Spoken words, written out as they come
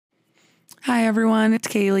Hi, everyone. It's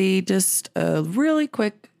Kaylee. Just a really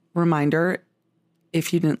quick reminder,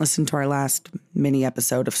 if you didn't listen to our last mini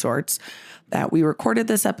episode of sorts, that we recorded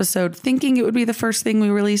this episode thinking it would be the first thing we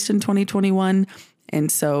released in 2021.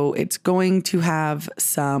 And so it's going to have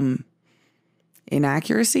some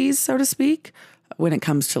inaccuracies, so to speak, when it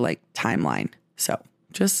comes to like timeline. So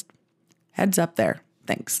just heads up there.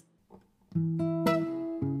 Thanks.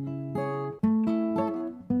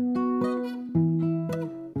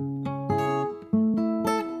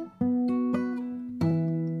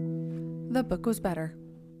 The book was better.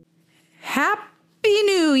 Happy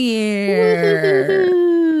New Year.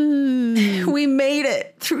 We made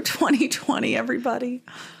it through 2020, everybody.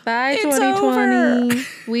 Bye, It's 2020. over.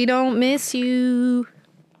 We don't miss you.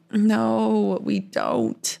 No, we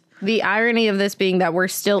don't. The irony of this being that we're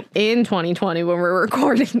still in 2020 when we're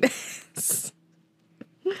recording this.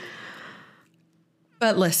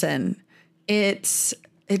 But listen, it's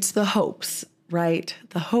the hopes, right?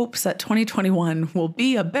 The hopes that 2021 will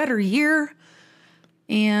be a better year.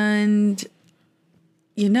 And,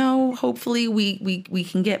 you know, hopefully we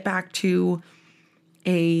can get back to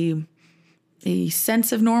a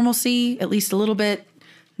sense of normalcy, at least a little bit,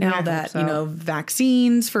 now that, you know,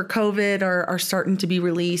 vaccines for COVID are starting to be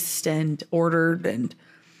released and ordered. And,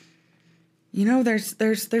 you know,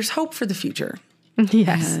 there's hope for the future.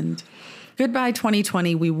 Yes. And goodbye,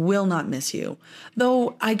 2020. We will not miss you.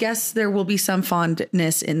 Though I guess there will be some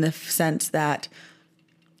fondness in the sense that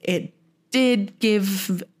it did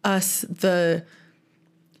give us the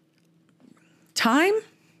time,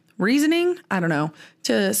 reasoning, I don't know,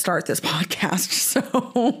 to start this podcast.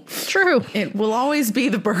 So True. it will always be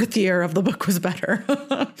the birth year of The Book Was Better.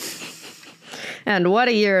 And what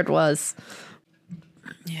a year it was.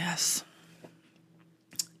 Yes.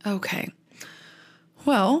 Okay.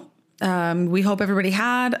 Well, we hope everybody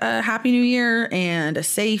had a happy new year and a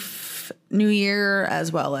safe new year,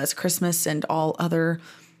 as well as Christmas and all other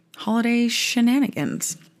holiday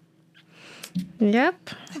shenanigans. Yep.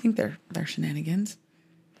 I think they're shenanigans.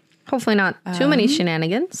 Hopefully not too many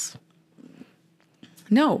shenanigans.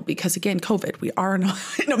 No, because again, COVID, we are in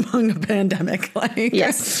among a pandemic. Like,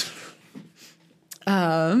 Yes.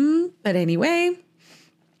 But anyway,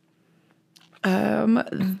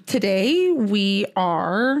 today we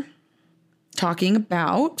are talking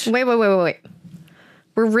about. Wait.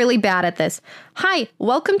 We're really bad at this. Hi,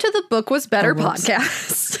 welcome to the Book Was Better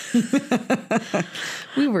podcast.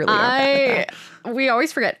 We really are bad at that. We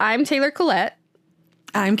always forget. I'm Taylor Collette.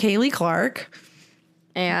 I'm Kaylee Clark.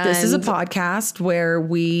 And This is a podcast where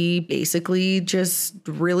we basically just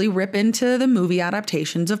really rip into the movie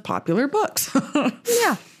adaptations of popular books.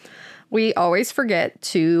 yeah. We always forget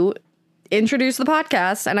to introduce the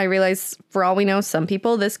podcast. And I realize for all we know, some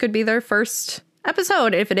people, this could be their first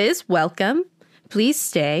episode. If it is, welcome. Please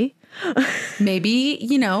stay. Maybe,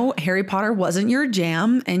 you know, Harry Potter wasn't your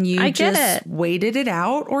jam and you just waited it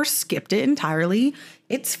out or skipped it entirely.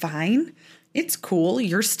 It's fine. It's cool.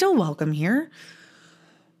 You're still welcome here.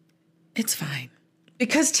 It's fine.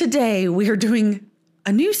 Because today we are doing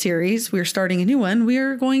a new series. We're starting a new one. We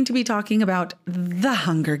are going to be talking about The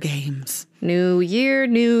Hunger Games. New year,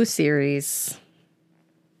 new series.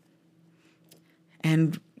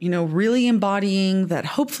 And, you know, really embodying that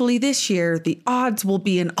hopefully this year the odds will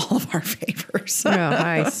be in all of our favors.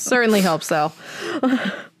 I certainly hope so.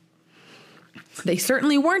 They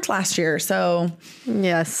certainly weren't last year. So,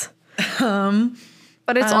 Yes.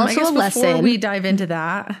 But it's also I guess a lesson. Before we dive into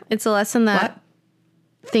that. It's a lesson that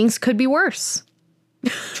things could be worse.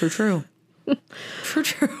 True.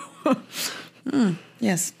 True.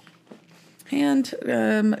 Yes. And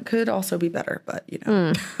could also be better, but, you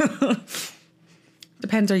know.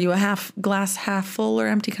 Depends. Are you a glass half full or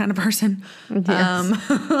empty kind of person?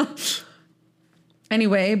 Yes.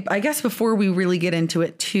 Anyway, I guess before we really get into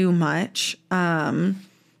it too much, are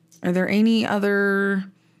there any other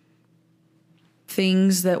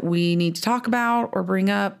things that we need to talk about or bring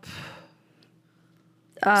up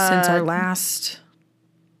since our last?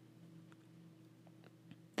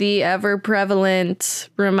 The ever prevalent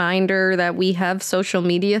reminder that we have social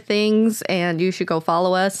media things and you should go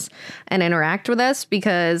follow us and interact with us,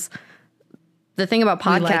 because the thing about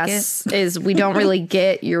podcasts is we don't really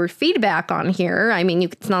get your feedback on here. I mean,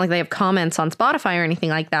 it's not like they have comments on Spotify or anything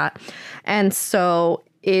like that. And so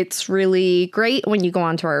it's really great when you go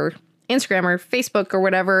onto our Instagram or Facebook or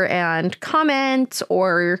whatever and comment,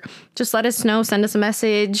 or just let us know, send us a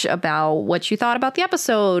message about what you thought about the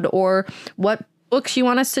episode or what books you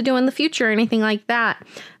want us to do in the future, anything like that.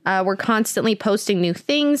 We're constantly posting new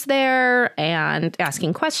things there and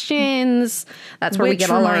asking questions. That's where we get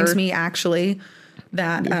all our... Which reminds me, actually,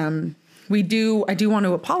 that I do want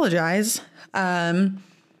to apologize.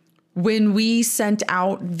 When we sent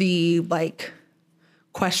out the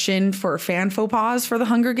question for fan faux pas for the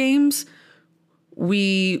Hunger Games,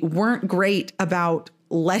 we weren't great about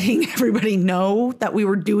letting everybody know that we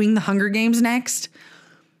were doing the Hunger Games next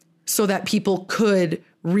so that people could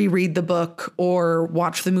reread the book or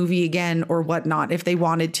watch the movie again or whatnot if they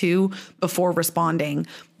wanted to before responding.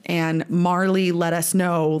 And Marley let us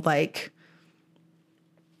know,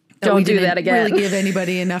 don't do that again. Really give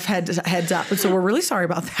anybody enough heads up. And so we're really sorry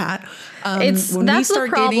about that. That's the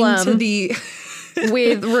problem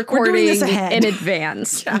with recording in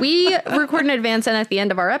advance. Yeah. We record in advance, and at the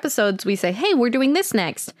end of our episodes, we say, hey, we're doing this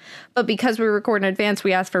next. But because we record in advance,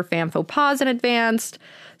 we ask for fan faux pas in advance.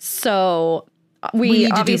 So we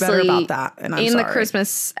need obviously, to do better about that. And I'm sorry. The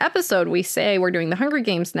Christmas episode, we say we're doing the Hunger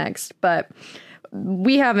Games next, but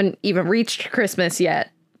we haven't even reached Christmas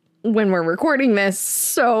yet when we're recording this.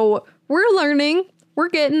 So we're learning. We're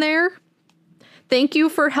getting there. Thank you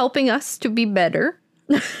for helping us to be better.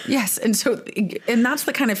 Yes. And that's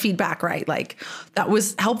the kind of feedback, right? That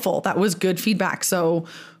was helpful. That was good feedback. So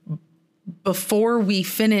before we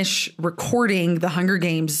finish recording the Hunger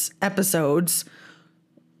Games episodes,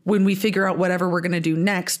 when we figure out whatever we're going to do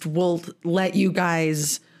next, we'll let you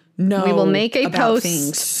guys know. We will make a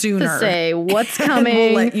post sooner to say what's coming.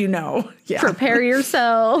 We'll let you know. Yeah. Prepare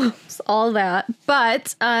yourselves, all that.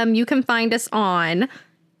 But you can find us on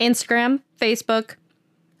Instagram, Facebook,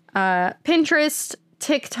 Pinterest,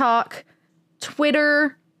 TikTok,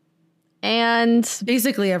 Twitter, and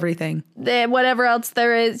basically everything. Whatever else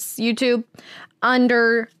there is, YouTube,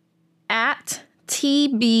 under @TBWB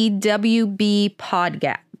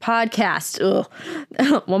podcast. Ugh.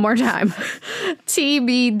 One more time.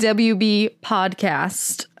 TBWB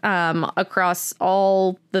podcast across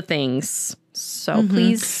all the things. So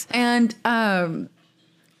please. And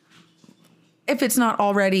if it's not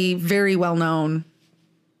already very well known,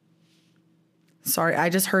 sorry, I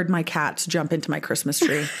just heard my cats jump into my Christmas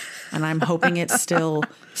tree, and I'm hoping it's still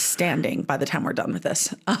standing by the time we're done with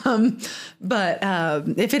this. But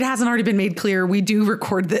if it hasn't already been made clear, we do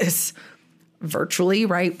record this virtually,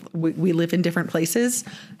 right? We live in different places.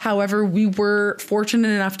 However, we were fortunate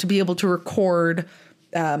enough to be able to record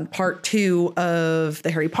part 2 of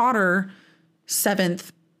the Harry Potter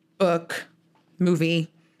 7th book movie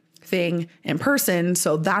thing in person.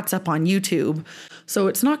 So that's up on YouTube. So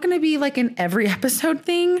it's not going to be an every episode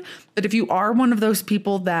thing, but if you are one of those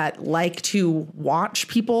people that like to watch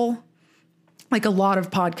people, a lot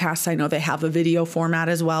of podcasts, I know they have a video format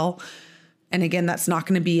as well. And again, that's not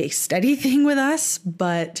going to be a steady thing with us,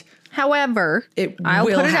 but however, I'll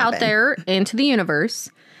put it out there into the universe.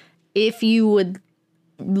 If you would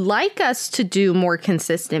like us to do more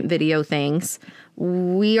consistent video things,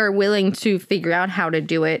 we are willing to figure out how to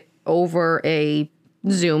do it over a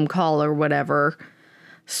Zoom call or whatever.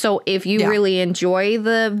 So if you really enjoy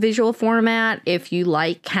the visual format, if you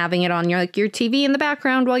like having it on your TV in the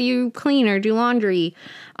background while you clean or do laundry,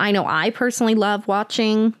 I know I personally love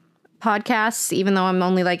watching podcasts, even though I'm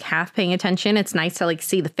only half paying attention. It's nice to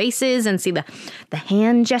see the faces and see the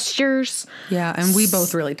hand gestures. Yeah, and we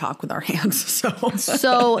both really talk with our hands. So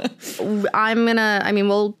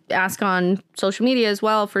we'll ask on social media as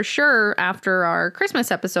well for sure after our Christmas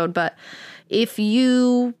episode. But if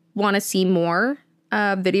you want to see more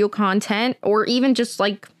video content or even just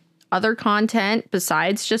other content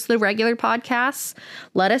besides just the regular podcasts,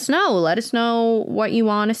 let us know. Let us know what you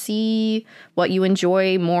want to see, what you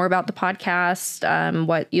enjoy more about the podcast,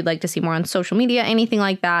 what you'd like to see more on social media, anything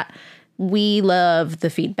like that. We love the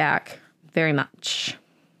feedback very much.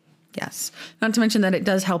 Yes. Not to mention that it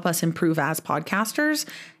does help us improve as podcasters,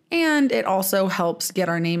 and it also helps get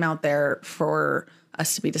our name out there for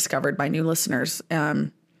us to be discovered by new listeners,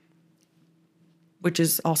 which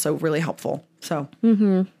is also really helpful. So,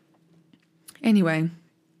 Anyway,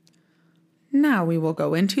 now we will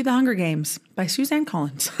go into The Hunger Games by Suzanne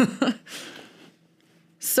Collins.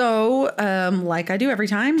 So, like I do every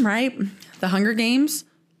time, right? The Hunger Games,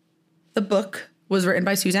 the book was written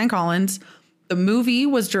by Suzanne Collins. The movie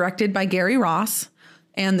was directed by Gary Ross.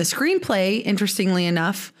 And the screenplay, interestingly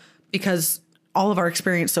enough, because all of our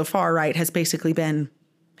experience so far, right, has basically been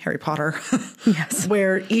Harry Potter. Yes.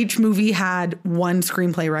 Where each movie had one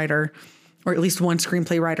screenplay writer, or at least one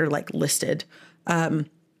screenplay writer listed. The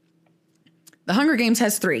Hunger Games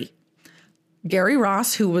has 3. Gary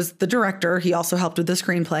Ross, who was the director, he also helped with the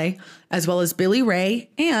screenplay, as well as Billy Ray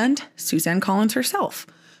and Suzanne Collins herself.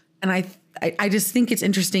 And I just think it's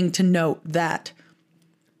interesting to note that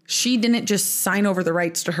she didn't just sign over the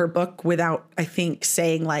rights to her book without, I think,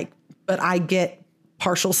 saying but I get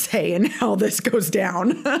partial say in how this goes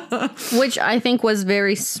down. Which I think was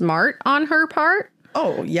very smart on her part.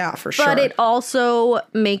 Oh, yeah, for sure. But it also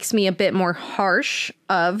makes me a bit more harsh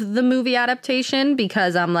of the movie adaptation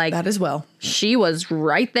because I'm like, that as well. She was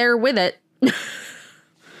right there with it.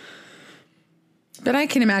 But I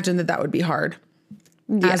can imagine that would be hard.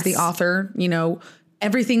 Yes. As the author, you know,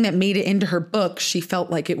 everything that made it into her book, she felt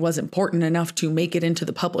like it was important enough to make it into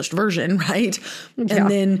the published version, right? Yeah. And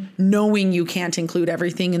then knowing you can't include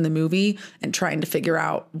everything in the movie and trying to figure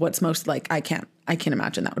out what's most like, I can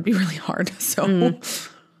imagine that would be really hard. So,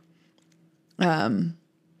 but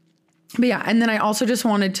yeah. And then I also just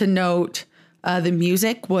wanted to note, the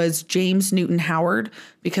music was James Newton Howard,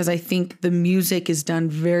 because I think the music is done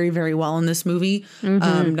very, very well in this movie.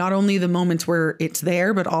 Not only the moments where it's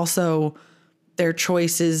there, but also their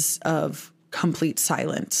choices of complete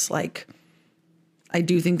silence. Like, I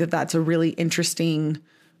do think that that's a really interesting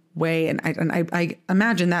way. And I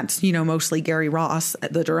imagine that's, you know, mostly Gary Ross,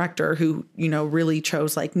 the director, who, you know, really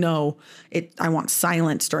chose like, no, I want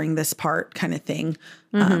silence during this part kind of thing.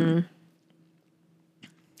 But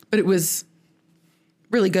it was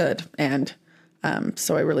really good. And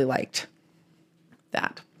so I really liked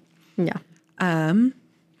that. Yeah.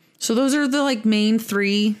 So those are the like main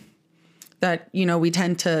three that, you know, we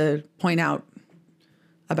tend to point out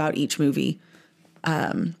about each movie.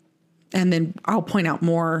 And then I'll point out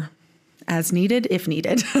more as needed, if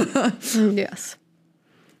needed. Yes.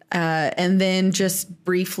 And then just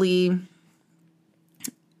briefly,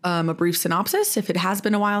 a brief synopsis, if it has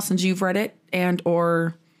been a while since you've read it and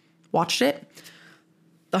or watched it.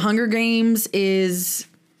 The Hunger Games is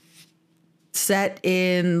set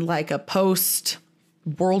in like a post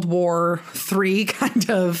World War III kind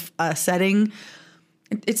of setting.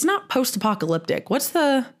 It's not post-apocalyptic. It's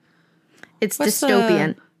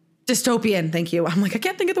dystopian. Dystopian. Thank you. I'm like, I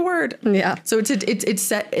can't think of the word. Yeah. So it's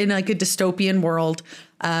set in like a dystopian world.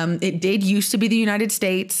 It did used to be the United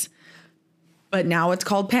States, but now it's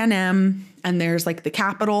called Panem, and there's like the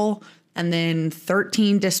capital and then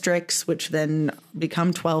 13 districts, which then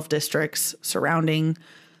become 12 districts surrounding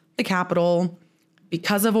the capital.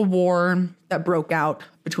 Because of a war that broke out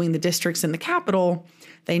between the districts and the capital,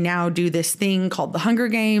 they now do this thing called the Hunger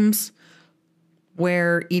Games,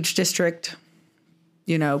 where each district,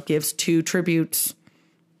 you know, gives 2 tributes,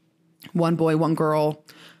 1 boy, 1 girl,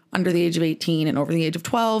 under the age of 18 and over the age of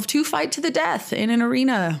 12, to fight to the death in an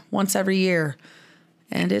arena once every year.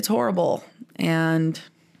 And it's horrible. And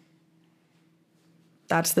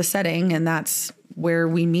that's the setting, and that's where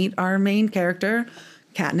we meet our main character,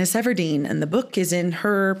 Katniss Everdeen, and the book is in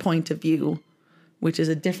her point of view, which is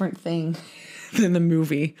a different thing than the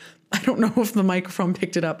movie. I don't know if the microphone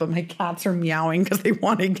picked it up, but my cats are meowing because they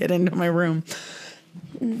want to get into my room.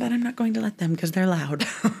 But I'm not going to let them because they're loud.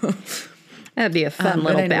 That'd be a fun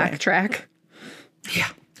little backtrack. Yeah.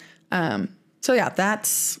 So yeah,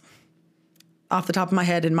 that's off the top of my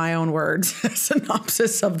head in my own words, a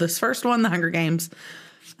synopsis of this first one, The Hunger Games.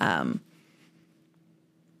 So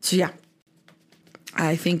yeah,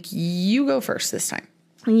 I think you go first this time.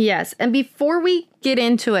 Yes. And before we get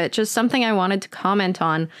into it, just something I wanted to comment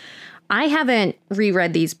on. I haven't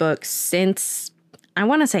reread these books since, I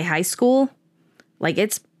want to say, high school. Like,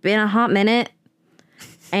 it's been a hot minute.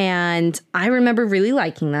 And I remember really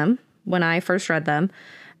liking them when I first read them.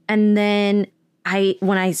 And then I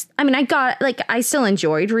still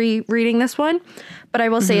enjoyed rereading this one. But I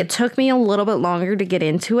will say it took me a little bit longer to get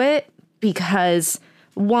into it because,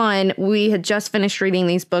 one, we had just finished reading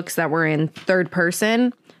these books that were in third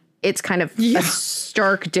person. It's kind of a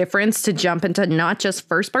stark difference to jump into not just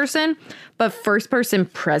first person, but first person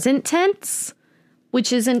present tense,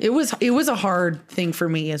 which isn't... It was a hard thing for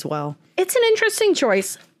me as well. It's an interesting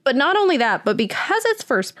choice, but not only that, but because it's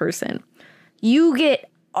first person, you get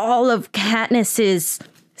all of Katniss's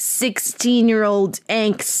 16-year-old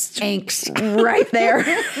angst right there.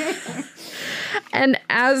 And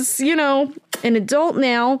as, you know, an adult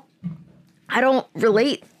now, I don't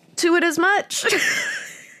relate to it as much.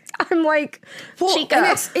 I'm like, Chica. And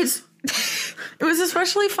it was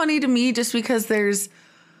especially funny to me just because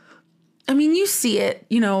you see it,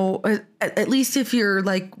 you know, at least if you're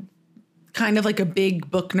like kind of like a big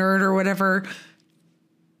book nerd or whatever,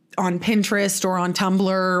 on Pinterest or on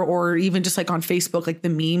Tumblr or even just like on Facebook, like the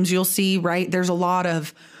memes you'll see, right? There's a lot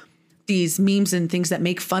of these memes and things that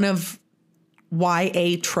make fun of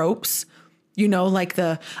YA tropes, you know, like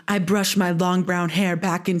I brush my long brown hair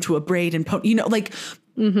back into a braid and you know, like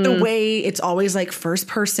the way it's always like first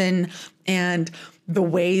person And the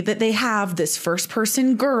way that they have this first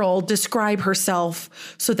person girl describe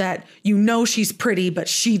herself so that you know she's pretty, but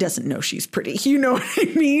she doesn't know she's pretty. You know what I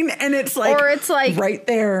mean? And it's like, or it's like right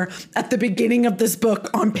there at the beginning of this book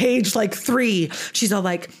on page like 3, she's all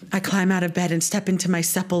like, I climb out of bed and step into my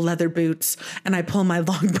supple leather boots and I pull my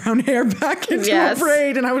long brown hair back into a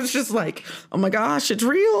braid. And I was just like, oh my gosh, it's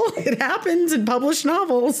real. It happens in published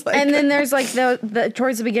novels. Like, and then there's like the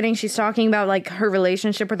towards the beginning, she's talking about like her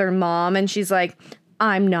relationship with her mom, and she's like,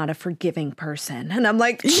 I'm not a forgiving person. And I'm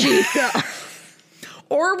like,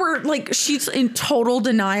 or we're like, she's in total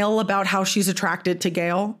denial about how she's attracted to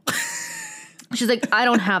Gale. She's like, I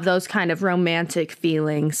don't have those kind of romantic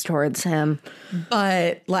feelings towards him.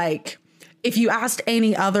 But like, if you asked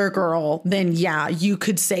any other girl, then yeah, you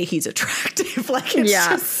could say he's attractive. Like, it's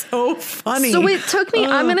just so funny. So it took me,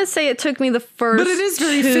 I'm going to say it took me the first But it is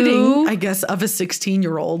very fitting, I guess, of a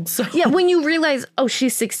 16-year-old. So. Yeah, when you realize, oh,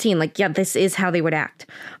 she's 16, like, yeah, this is how they would act.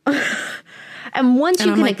 And once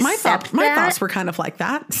you can accept my thoughts were kind of like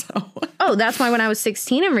that. So. Oh, that's why when I was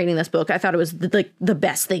 16 and reading this book, I thought it was the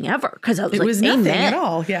best thing ever. Because I was it was nothing at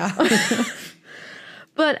all, yeah.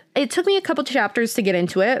 But it took me a couple chapters to get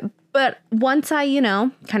into it. But once I,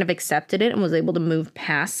 kind of accepted it and was able to move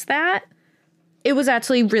past that, it was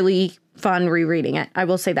actually really fun rereading it. I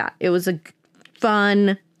will say that. It was a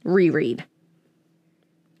fun reread.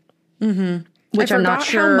 Mm-hmm. Which I'm not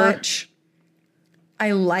sure how much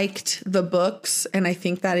I liked the books. And I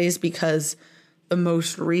think that is because the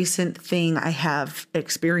most recent thing I have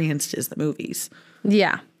experienced is the movies.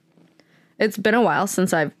 Yeah. It's been a while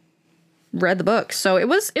since I've read the books. So it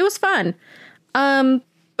was fun.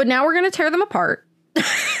 But now we're going to tear them apart.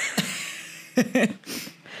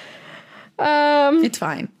 It's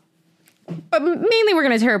fine. But mainly we're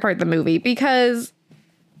going to tear apart the movie because,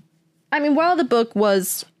 I mean, while the book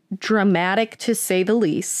was dramatic to say the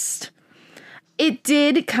least, it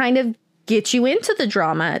did kind of get you into the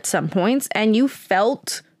drama at some points and you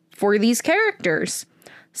felt for these characters.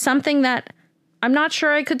 Something that I'm not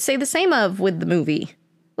sure I could say the same of with the movie.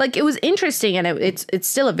 Like, it was interesting, and it's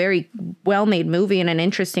still a very well-made movie and an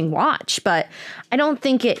interesting watch, but I don't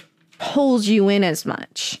think it pulls you in as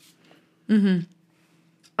much. Mm-hmm.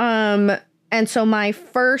 And so my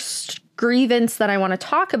first grievance that I want to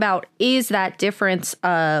talk about is that difference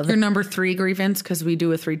of... Your number 3 grievance, because we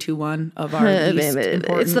do a 3-2-1 of our least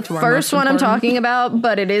important. It's the first one I'm talking about,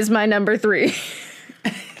 but it is my number 3.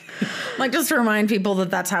 Like, just to remind people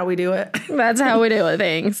that that's how we do it. That's how we do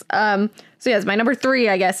things. So yes, my number 3,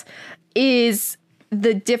 I guess, is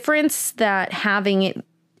the difference that having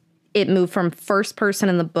it move from first person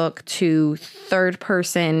in the book to third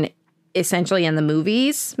person essentially in the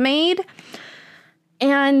movies made.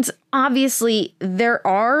 And obviously there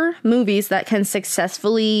are movies that can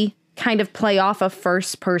successfully kind of play off a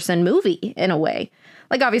first person movie in a way.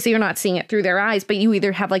 Like, obviously, you're not seeing it through their eyes, but you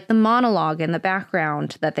either have, like, the monologue in the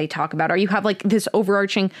background that they talk about, or you have, like, this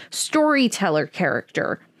overarching storyteller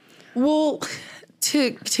character. Well,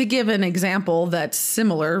 to give an example that's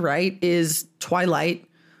similar, right, is Twilight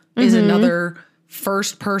is another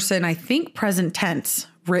first person, I think, present tense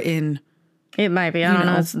written. It might be. I don't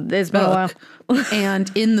know. It's been a while.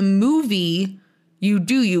 And in the movie,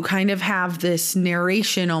 you kind of have this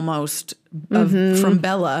narration almost from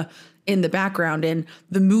Bella in the background, and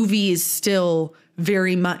the movie is still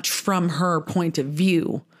very much from her point of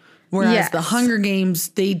view. Whereas the Hunger Games,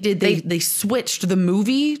 they switched the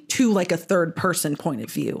movie to like a third person point of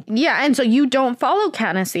view. Yeah, and so you don't follow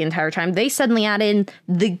Katniss the entire time. They suddenly add in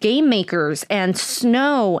the game makers and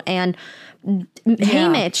Snow and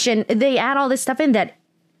Haymitch, and they add all this stuff in that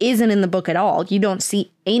isn't in the book at all. You don't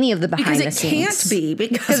see any of the behind the scenes. Because it can't be,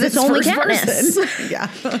 because it's only Katniss. Yeah.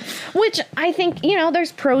 Which I think,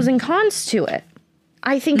 there's pros and cons to it.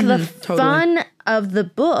 I think the fun of the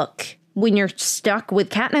book, when you're stuck with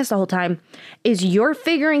Katniss the whole time, is you're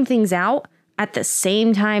figuring things out at the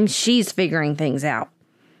same time she's figuring things out.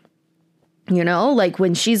 Like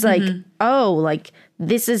when she's like, oh, like,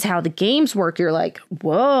 this is how the games work. You're like,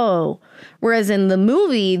 whoa. Whereas in the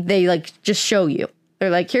movie, they like just show you. They're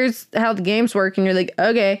like, here's how the games work. And you're like,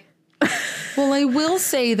 okay. Well, I will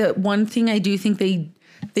say that one thing I do think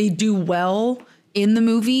they do well in the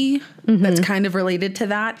movie that's kind of related to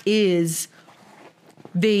that is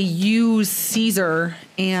they use Caesar,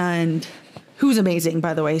 and who's amazing,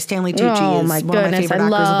 by the way. Stanley Tucci is one of my favorite actors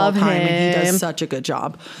of all time, and he does such a good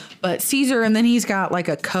job. But Caesar, and then he's got like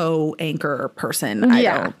a co-anchor person. I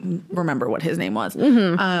don't remember what his name was.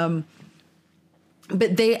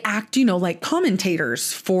 But they act, like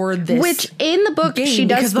commentators for this. Which in the book, game, she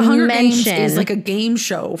does because the Hunger mention. Games is like a game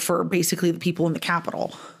show for basically the people in the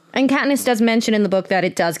Capitol. And Katniss does mention in the book that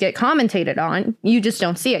it does get commentated on. You just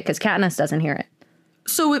don't see it because Katniss doesn't hear it.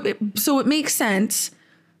 So it makes sense.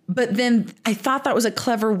 But then I thought that was a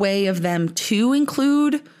clever way of them to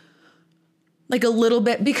include like a little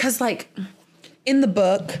bit, because like in the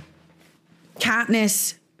book,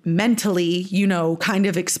 Katniss mentally, kind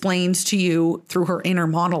of explains to you through her inner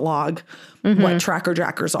monologue what tracker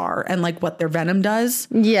jackers are and like what their venom does.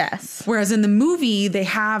 Yes. Whereas in the movie, they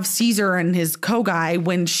have Caesar and his co-guy,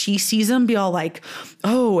 when she sees him, be all like,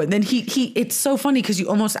 oh, and then he it's so funny because you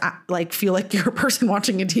almost like feel like you're a person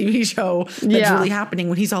watching a TV show that's really happening,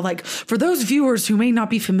 when he's all like, for those viewers who may not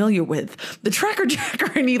be familiar with the tracker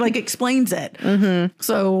jacker, and he like explains it.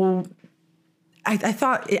 So I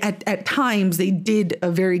thought at times they did a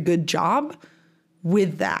very good job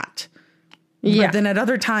with that. Yeah. But then at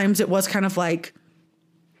other times it was kind of like,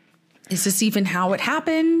 is this even how it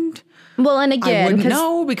happened? Well, and again, I wouldn't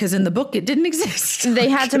know, because in the book it didn't exist. They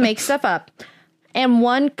had to make stuff up. And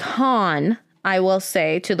one con, I will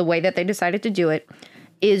say, to the way that they decided to do it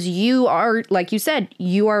is you are, like you said,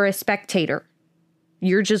 you are a spectator.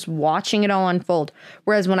 You're just watching it all unfold.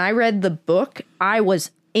 Whereas when I read the book, I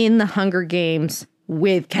was in the Hunger Games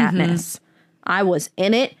with Katniss. I was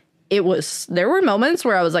in it. There were moments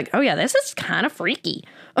where I was like, oh yeah, this is kind of freaky.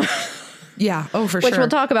 Yeah. Oh, for Which sure. we'll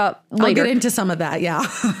talk about later. I'll get into some of that. Yeah.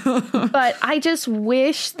 But I just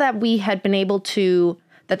wish that we had been able to,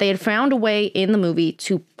 that they had found a way in the movie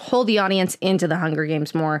to pull the audience into the Hunger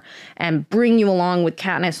Games more and bring you along with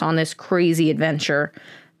Katniss on this crazy adventure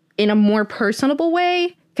in a more personable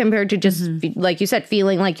way, compared to just, like you said,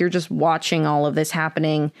 feeling like you're just watching all of this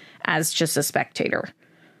happening as just a spectator.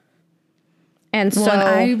 And so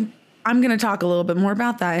I'm going to talk a little bit more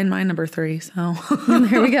about that in my number 3. So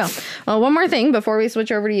there we go. Well, one more thing before we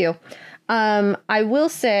switch over to you. I will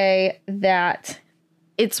say that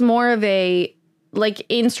it's more of a, like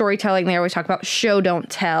in storytelling, they always talk about show, don't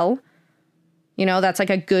tell. That's like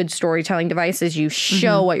a good storytelling device, is you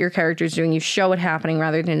show what your character's doing. You show it happening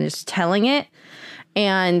rather than just telling it.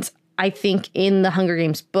 And I think in the Hunger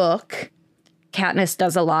Games book, Katniss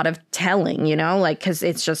does a lot of telling, because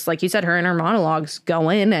it's just, like you said, her inner monologues go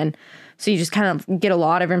in. And so you just kind of get a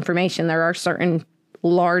lot of information. There are certain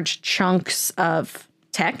large chunks of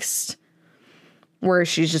text where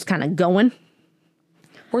she's just kind of going.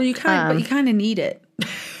 Or you kind of need it.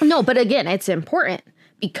 No, but again, it's important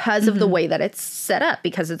because of the way that it's set up,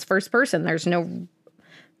 because it's first person. There's no,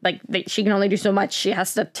 she can only do so much. She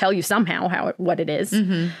has to tell you somehow what it is.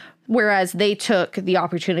 Whereas they took the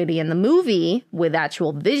opportunity in the movie with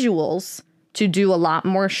actual visuals to do a lot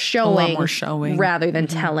more showing rather than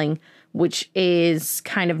telling, which is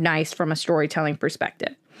kind of nice from a storytelling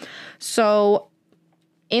perspective. So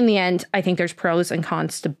in the end, I think there's pros and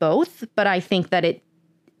cons to both, but I think that it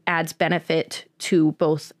adds benefit to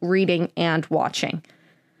both reading and watching.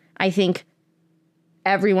 I think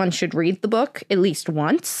everyone should read the book at least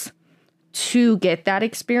once to get that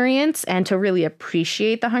experience and to really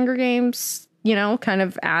appreciate the Hunger Games, kind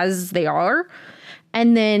of as they are.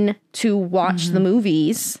 And then to watch the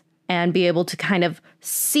movies and be able to kind of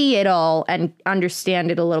see it all and understand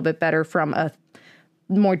it a little bit better from a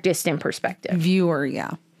more distant perspective. Viewer,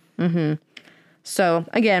 yeah. So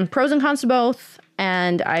again, pros and cons to both.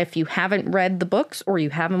 And if you haven't read the books or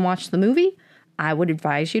you haven't watched the movie, I would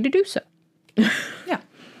advise you to do so. Yeah.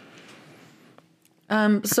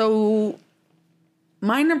 So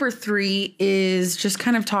my number 3 is just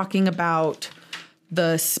kind of talking about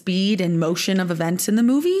the speed and motion of events in the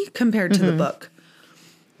movie compared to the book,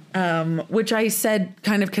 which I said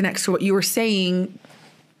kind of connects to what you were saying,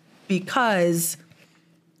 because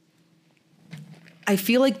I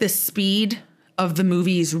feel like the speed of the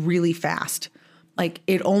movie is really fast. Like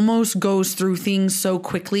it almost goes through things so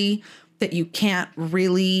quickly that you can't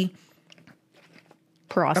really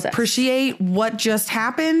appreciate what just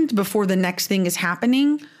happened before the next thing is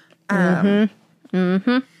happening. And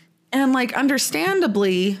like,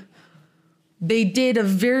 understandably, they did a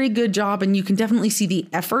very good job, and you can definitely see the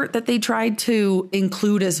effort that they tried to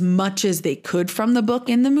include as much as they could from the book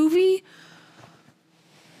in the movie.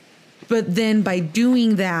 But then by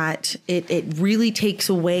doing that, it really takes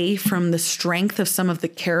away from the strength of some of the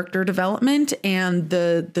character development and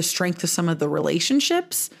the strength of some of the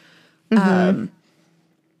relationships.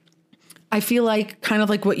 I feel like, kind of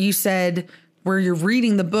like what you said, where you're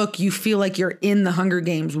reading the book, you feel like you're in the Hunger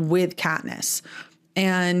Games with Katniss.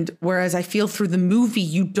 And whereas I feel through the movie,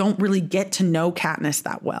 you don't really get to know Katniss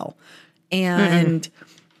that well. And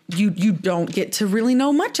you don't get to really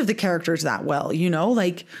know much of the characters that well,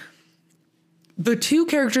 like the two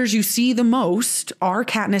characters you see the most are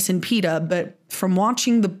Katniss and Peeta. But from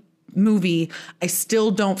watching movie, I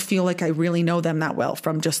still don't feel like I really know them that well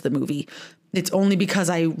from just the movie. It's only because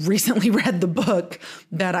I recently read the book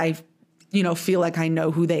that I, feel like I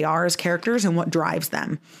know who they are as characters and what drives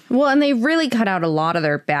them. Well, and they really cut out a lot of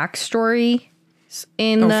their backstory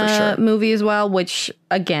in the movie as well, which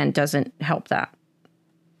again doesn't help that.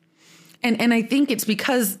 And I think it's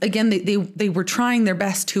because, again, they were trying their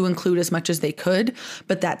best to include as much as they could,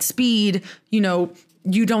 but that speed, you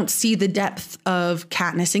don't see the depth of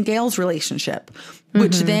Katniss and Gale's relationship,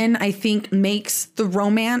 which then I think makes the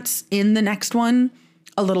romance in the next one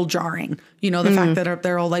a little jarring. The fact that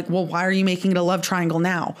they're all like, well, why are you making it a love triangle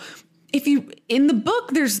now? In the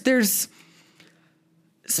book, there's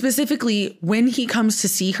specifically when he comes to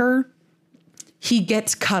see her, he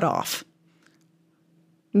gets cut off.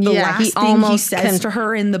 The last thing he says to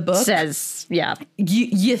her in the book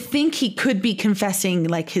you think he could be confessing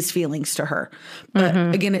like his feelings to her.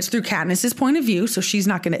 But again, it's through Katniss's point of view. So she's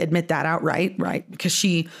not going to admit that outright, right? Because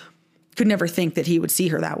she could never think that he would see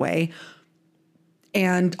her that way.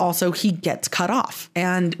 And also he gets cut off.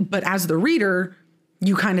 But as the reader,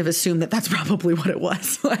 you kind of assume that that's probably what it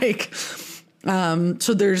was.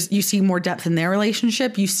 So you see more depth in their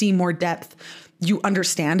relationship. You see more depth. You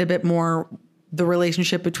understand a bit more the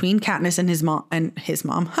relationship between Katniss and his mom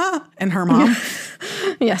and her mom.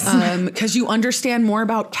 Yes. Because you understand more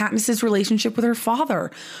about Katniss's relationship with her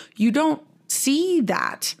father. You don't see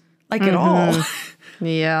that at all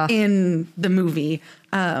in the movie.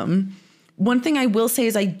 One thing I will say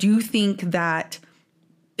is I do think that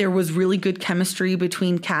there was really good chemistry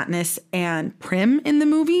between Katniss and Prim in the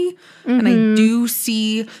movie. And I do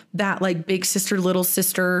see that big sister, little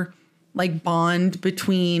sister, bond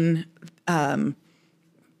between them.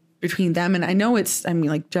 And I know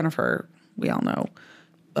Jennifer, we all know,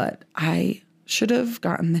 but I should have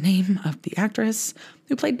gotten the name of the actress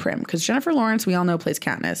who played Prim, because Jennifer Lawrence, we all know, plays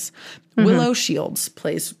Katniss. Willow Shields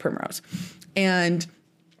plays Primrose. And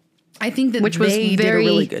I think that they did a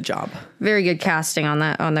really good job. Very good casting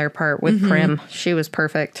on their part with Prim. She was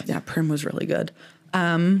perfect. Yeah, Prim was really good.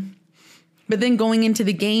 But then going into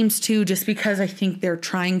the games too, just because I think they're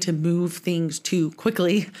trying to move things too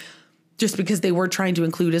quickly, just because they were trying to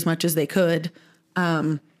include as much as they could.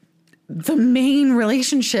 The main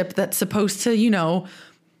relationship that's supposed to,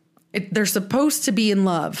 they're supposed to be in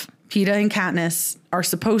love. Peeta and Katniss are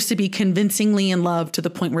supposed to be convincingly in love to the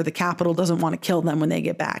point where the Capitol doesn't want to kill them when they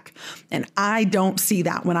get back. And I don't see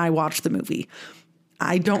that when I watch the movie.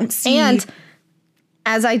 I don't see. And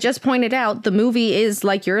as I just pointed out, the movie is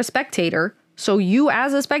like you're a spectator. So you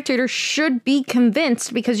as a spectator should be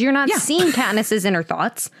convinced because you're not seeing Katniss's inner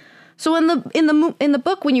thoughts. So in the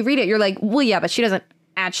book, when you read it, you're like, well, yeah, but she doesn't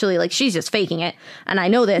actually, she's just faking it. And I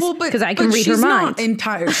know this because I can read her mind.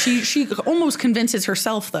 She almost convinces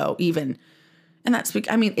herself though, even. And that's,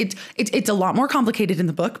 it's a lot more complicated in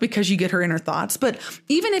the book because you get her inner thoughts. But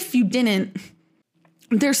even if you didn't,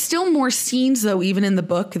 there's still more scenes though, even in the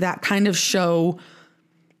book that kind of show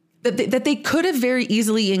that they could have very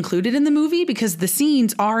easily included in the movie because the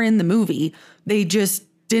scenes are in the movie. They just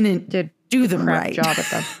didn't do them right. Job at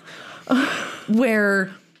them.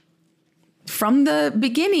 Where from the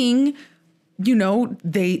beginning,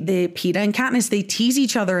 they Peeta and Katniss, they tease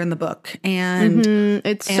each other in the book. And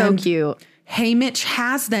it's so cute. Haymitch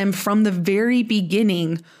has them from the very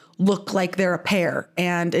beginning look like they're a pair.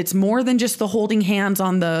 And it's more than just the holding hands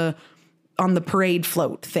on the parade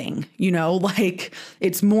float thing,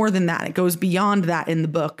 it's more than that. It goes beyond that in the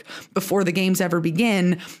book before the games ever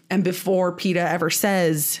begin. And before Peeta ever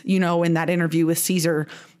says, in that interview with Caesar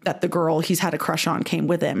that the girl he's had a crush on came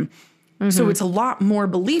with him. So it's a lot more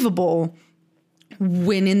believable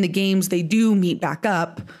when in the games they do meet back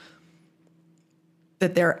up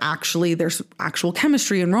that there's actual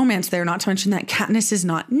chemistry and romance there, not to mention that Katniss is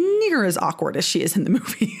not near as awkward as she is in the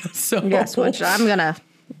movie. So yes, which I'm going to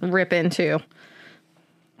rip into.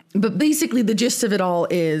 But basically the gist of it all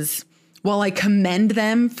is, while I commend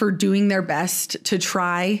them for doing their best to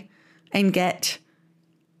try and get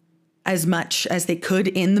as much as they could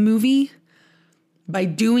in the movie, by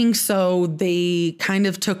doing so, they kind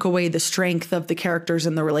of took away the strength of the characters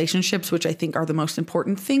and the relationships, which I think are the most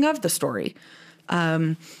important thing of the story.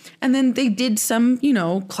 And then they did some,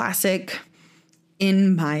 classic,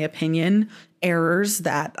 in my opinion, errors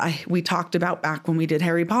that we talked about back when we did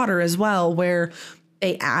Harry Potter as well, where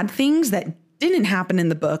they add things that didn't happen in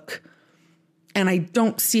the book, and I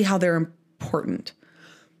don't see how they're important.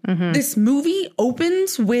 This movie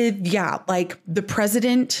opens with, the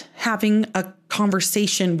president having a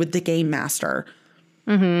conversation with the game master.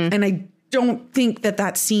 And I don't think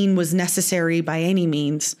that scene was necessary by any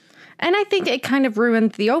means. And I think it kind of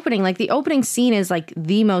ruined the opening. Like, the opening scene is like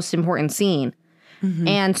the most important scene.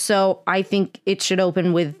 And so I think it should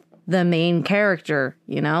open with the main character,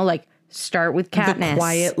 you know, like start with Katniss. The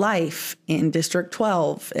quiet life in District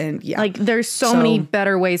 12. And yeah. Like, there's so many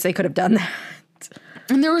better ways they could have done that.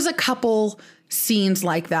 And there was a couple scenes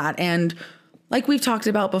like that. And like we've talked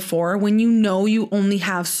about before, when you know you only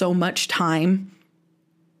have so much time,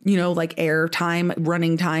 you know, like air time,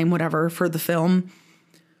 running time, whatever, for the film,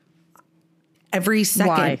 every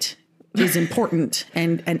second is important,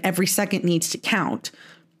 and every second needs to count.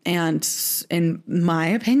 And in my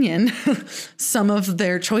opinion, some of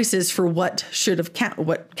their choices for what should have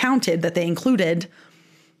what counted that they included,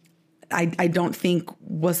 I don't think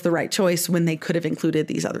was the right choice when they could have included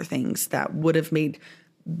these other things that would have made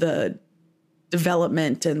the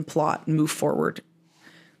development and plot move forward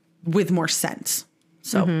with more sense.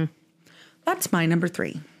 So that's my number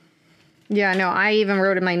 3. Yeah, no, I even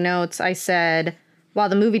wrote in my notes, I said, while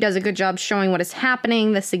the movie does a good job showing what is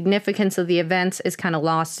happening, the significance of the events is kind of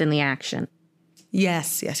lost in the action.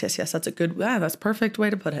 Yes. That's a good, that's a perfect way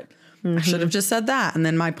to put it. I should have just said that, and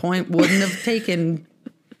then my point wouldn't have taken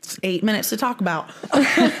 8 minutes to talk about.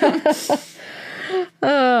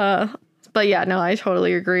 But yeah, no, I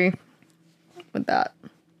totally agree with that.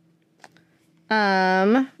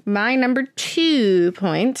 My number 2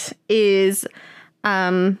 point is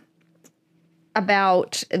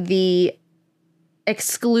about the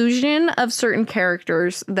exclusion of certain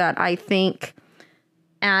characters that I think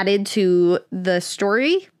added to the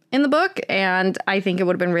story in the book, and I think it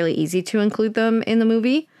would have been really easy to include them in the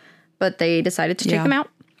movie, but they decided to take them out,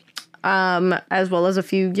 as well as a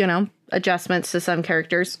few, you know, adjustments to some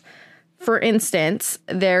characters. For instance,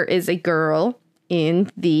 there is a girl in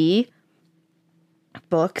the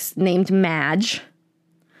books named Madge,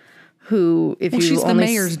 who, if she's the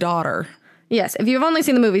mayor's daughter. Yes, if you've only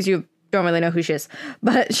seen the movies, you don't really know who she is.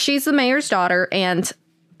 But she's the mayor's daughter, and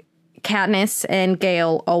Katniss and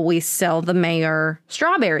Gale always sell the mayor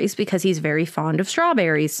strawberries because he's very fond of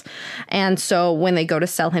strawberries. And so when they go to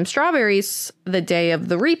sell him strawberries the day of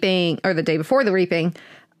the reaping, or the day before the reaping,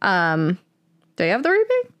 day of the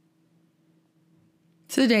reaping?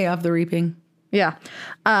 It's the day of the reaping. Yeah.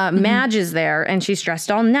 Madge is there, and she's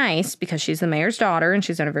dressed all nice because she's the mayor's daughter, and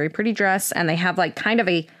she's in a very pretty dress. And they have like kind of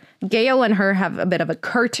Gale and her have a bit of a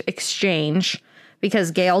curt exchange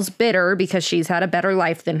because Gale's bitter because she's had a better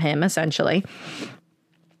life than him, essentially.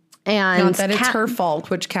 And not that it's her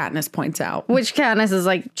fault, which Katniss points out. Which Katniss is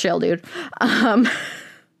like, chill, dude.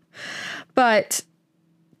 But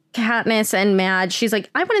Katniss and Madge, she's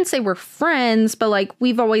like, I wouldn't say we're friends, but like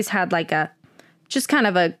we've always had like just kind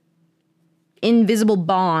of a invisible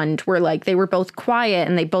bond where like they were both quiet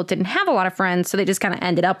and they both didn't have a lot of friends, so they just kind of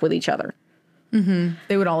ended up with each other.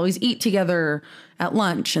 They would always eat together at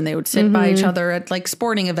lunch, and they would sit by each other at like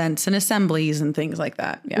sporting events and assemblies and things like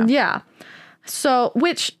that. Yeah. So,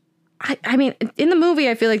 which I mean, in the movie,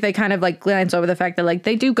 I feel like they kind of like glance over the fact that like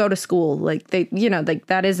they do go to school, like they, you know, like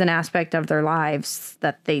that is an aspect of their lives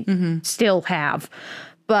that they still have.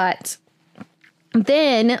 But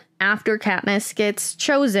then after Katniss gets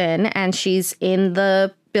chosen and she's in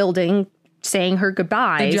the building saying her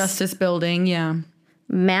goodbyes, the Justice Building,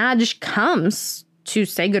 Madge comes to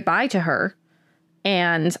say goodbye to her.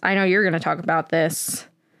 And I know you're going to talk about this.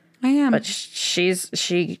 I am. But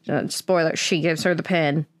spoiler, she gives her the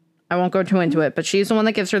pin. I won't go too into it, but she's the one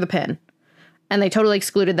that gives her the pin. And they totally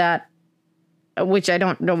excluded that, which I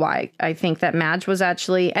don't know why. I think that Madge was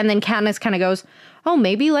actually, and then Katniss kind of goes, oh,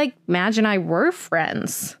 maybe like Madge and I were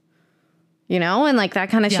friends, you know? And like that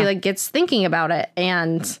kind of, she like gets thinking about it.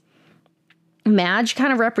 And Madge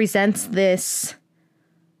kind of represents this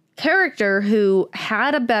character who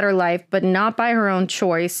had a better life, but not by her own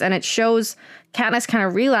choice. And it shows Katniss kind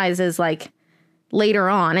of realizes like later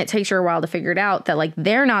on, it takes her a while to figure it out that like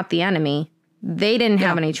they're not the enemy. They didn't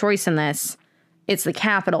have any choice in this. It's the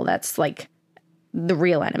Capitol that's like the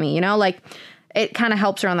real enemy, you know, like it kind of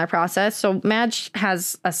helps her on that process. So Madge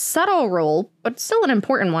has a subtle role, but still an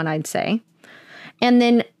important one, I'd say. And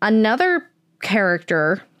then another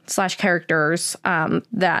character / characters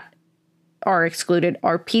that are excluded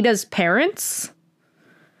are Peeta's parents.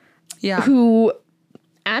 Yeah. Who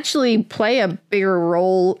actually play a bigger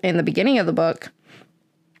role in the beginning of the book.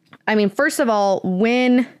 I mean, first of all,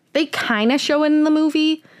 when they kind of show it in the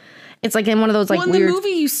movie, it's like in one of those like in weird... the movie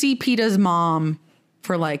you see Peeta's mom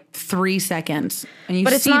for like 3 seconds, and you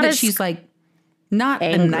see that she's like not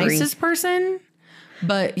angry. The nicest person,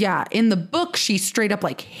 but yeah, in the book she straight up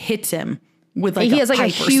like hits him with like he has like a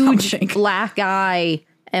huge black eye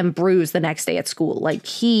and bruise the next day at school. Like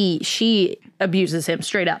she abuses him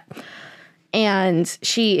straight up. And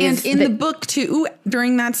she is. And in the book too,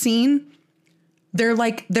 during that scene, they're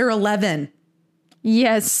 11.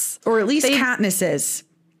 Yes. Or at least Katniss is.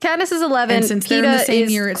 Katniss is 11. And since they're in the same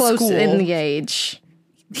year at close school, in the age.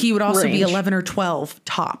 He would also range. be 11 or 12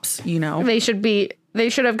 tops, you know? They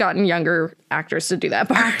should have gotten younger actors to do that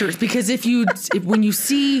part. Actors, because when you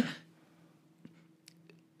see,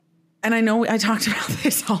 and I know I talked about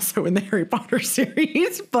this also in the Harry Potter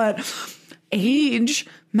series, but age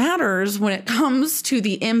matters when it comes to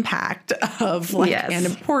the impact of and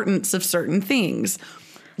importance of certain things.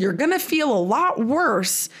 You're going to feel a lot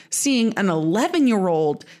worse seeing an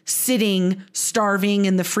 11-year-old sitting starving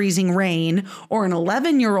in the freezing rain, or an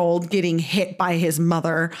 11-year-old getting hit by his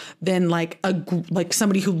mother, than like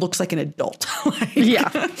somebody who looks like an adult. Yeah.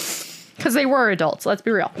 Because they were adults. Let's be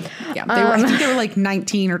real. Yeah. I think they were like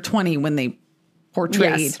 19 or 20 when they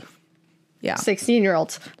portrayed. Yes. Yeah.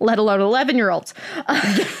 16-year-olds, let alone 11-year-olds.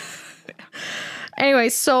 Anyway,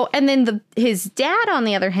 so, and then his dad, on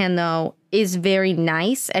the other hand, though, is very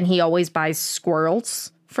nice, and he always buys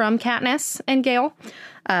squirrels from Katniss and Gale.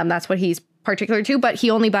 That's what he's particular to, but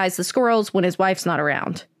he only buys the squirrels when his wife's not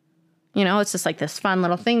around. You know, it's just like this fun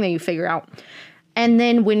little thing that you figure out. And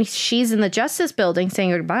then when she's in the Justice Building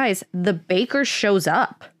saying her goodbyes, the baker shows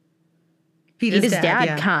up. Peeta's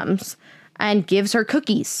dad comes and gives her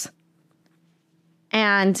cookies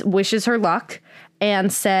and wishes her luck.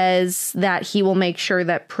 And says that he will make sure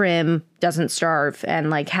that Prim doesn't starve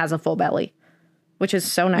and like has a full belly, which is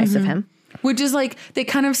so nice of him. Which is like, they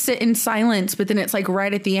kind of sit in silence, but then it's like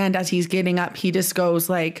right at the end as he's getting up, he just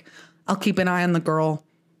goes like, I'll keep an eye on the girl,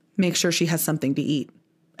 make sure she has something to eat.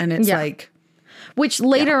 And it's like. Which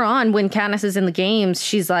later on, when Katniss is in the games,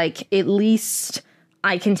 she's like, at least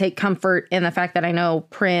I can take comfort in the fact that I know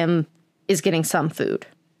Prim is getting some food,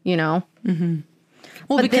 you know? Mm-hmm.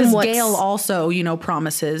 Well, but because Gale also, you know,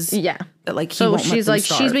 promises that like he won't she's like,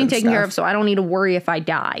 she's being taken care of, so I don't need to worry if I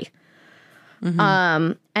die.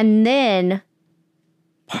 Mm-hmm. And then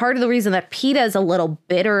part of the reason that Peeta is a little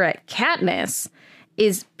bitter at Katniss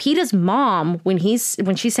is Peeta's mom, when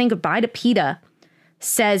she's saying goodbye to Peeta,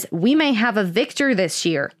 says, we may have a victor this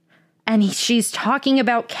year. And she's talking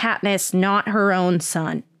about Katniss, not her own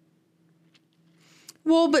son.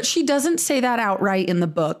 Well, but she doesn't say that outright in the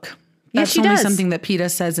book. That's only something that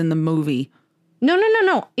Peeta says in the movie. No.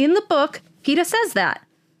 In the book, Peeta says that.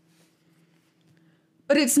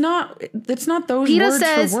 But it's not those Peeta words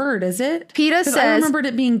says, for word, is it? Peeta says, I remembered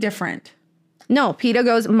it being different. No, Peeta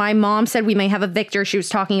goes, my mom said we may have a victor. She was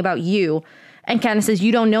talking about you. And Katniss says,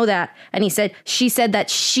 you don't know that. And she said that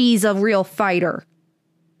she's a real fighter.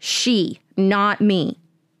 She, not me.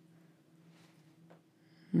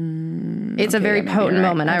 It's a very potent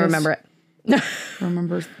moment. I remember it. I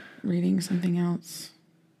remember reading something else.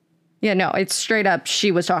 Yeah, no, it's straight up.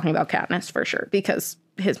 She was talking about Katniss for sure, because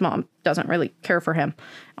his mom doesn't really care for him,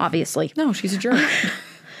 obviously. No, she's a jerk.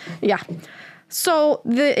 Yeah. So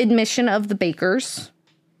the admission of the bakers.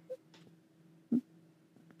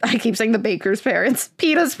 I keep saying the baker's parents.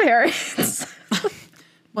 Peeta's parents.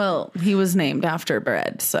 Well, he was named after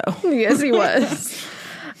bread, so. Yes, he was.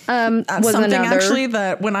 That's something actually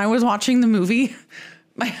that when I was watching the movie,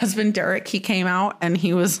 my husband Derek, he came out and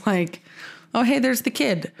he was like, oh, hey, there's the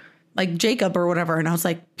kid, like Jacob or whatever. And I was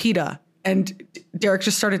like, Peeta. And Derek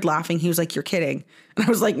just started laughing. He was like, you're kidding. And I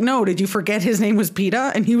was like, no, did you forget his name was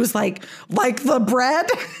Peeta? And he was like the bread?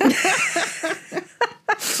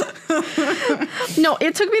 No,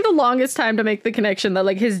 it took me the longest time to make the connection that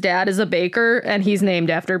like his dad is a baker and he's named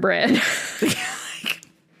after bread.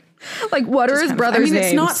 Like, what are his brothers' names?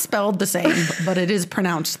 It's not spelled the same, but it is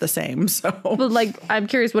pronounced the same. So, but like, I'm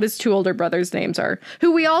curious what his two older brothers' names are.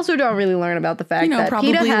 Who we also don't really learn about the fact that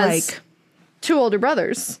probably Peeta has like two older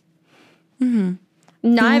brothers.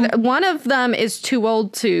 Mm-hmm. One of them is too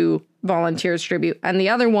old to volunteer as tribute, and the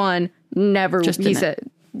other one never. He said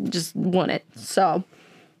just won it. So,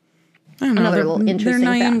 I don't know. Another little interesting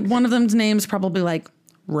fact. One of them's name's probably like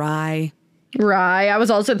Rye. Rye. I was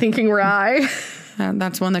also thinking Rye.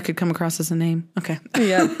 That's one that could come across as a name. Okay.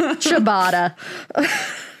 Yeah. Ciabatta.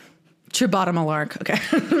 Ciabatta Malark. Okay.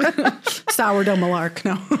 Sourdough Malark.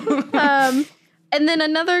 No. And then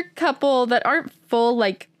another couple that aren't full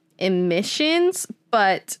like emissions,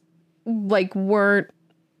 but like weren't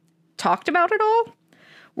talked about at all,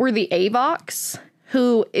 were the Avox,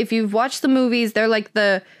 who, if you've watched the movies, they're like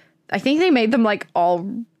I think they made them like all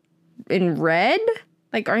in red.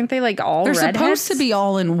 Like, aren't they like all They're redheads? supposed to be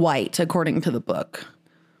all in white, according to the book.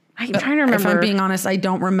 I'm trying to remember. If I'm being honest, I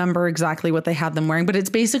don't remember exactly what they had them wearing, but it's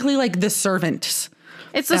basically like the servants.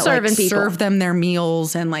 It's the servant people. Serve them their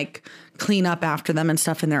meals and like clean up after them and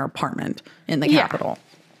stuff in their apartment in the capital.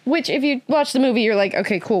 Which, if you watch the movie, you're like,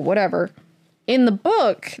 okay, cool, whatever. In the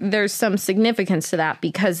book, there's some significance to that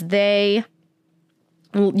because you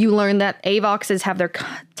learn that Avoxes have their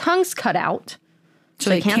tongues cut out. So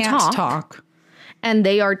they can't talk. And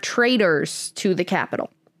they are traitors to the Capitol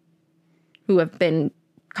who have been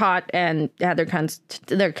caught and had their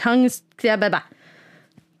tongues cut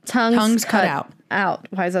out.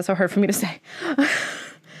 Why is that so hard for me to say?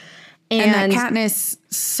 And that Katniss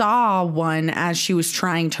saw one as she was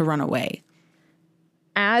trying to run away.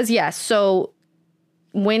 So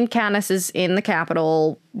when Katniss is in the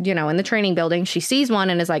Capitol, in the training building, she sees one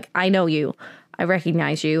and is like, I know you. I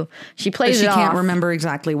recognize you. She plays it off. She can't remember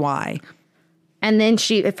exactly why. And then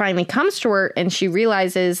it finally comes to her and she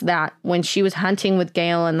realizes that when she was hunting with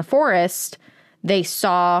Gale in the forest, they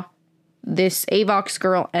saw this Avox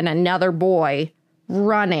girl and another boy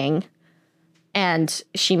running. And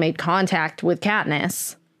she made contact with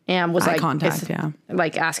Katniss and was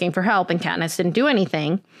like asking for help, and Katniss didn't do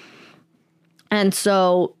anything. And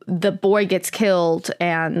so the boy gets killed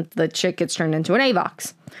and the chick gets turned into an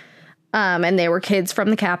Avox. And they were kids from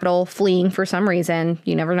the Capitol fleeing for some reason.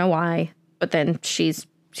 You never know why. But then she's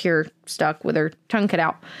here stuck with her tongue cut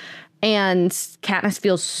out. And Katniss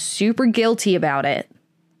feels super guilty about it.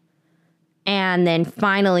 And then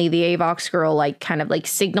finally the Avox girl kind of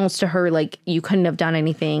signals to her you couldn't have done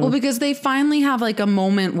anything. Well, because they finally have a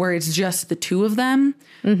moment where it's just the two of them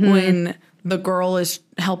when the girl is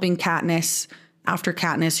helping Katniss after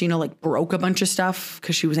Katniss, broke a bunch of stuff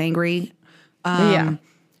because she was angry.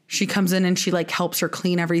 She comes in and she helps her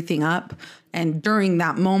clean everything up. And during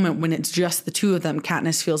that moment when it's just the two of them,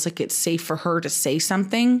 Katniss feels like it's safe for her to say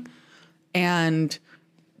something. And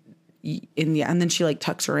then she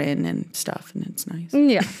tucks her in and stuff, and it's nice.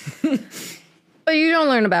 Yeah. But you don't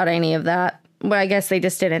learn about any of that. But I guess they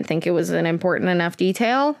just didn't think it was an important enough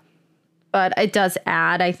detail. But it does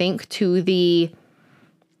add, I think, to the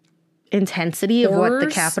intensity of what the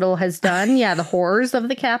Capitol has done. Yeah, the horrors of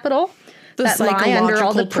the Capitol. That lie under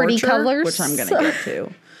all the pretty colors. Which I'm going to get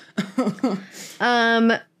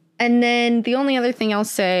to. And then the only other thing I'll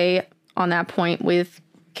say on that point with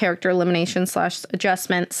character elimination /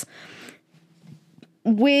 adjustments,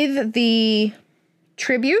 with the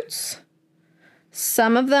tributes,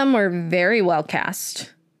 some of them were very well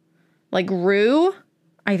cast. Rue,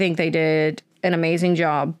 I think they did an amazing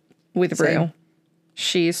job with Rue.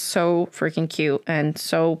 She's so freaking cute and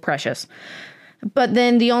so precious. But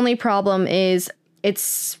then the only problem is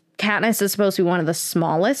Katniss is supposed to be one of the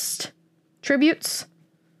smallest tributes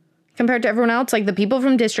compared to everyone else. The people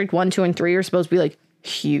from District 1, 2, and 3 are supposed to be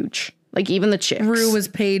huge. Even the chicks. Rue was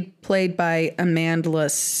played by Amanda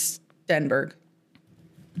Stenberg.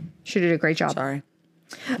 She did a great job. Sorry.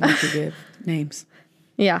 I want to give names.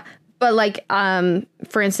 Yeah. But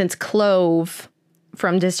for instance, Clove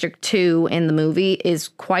from District 2 in the movie is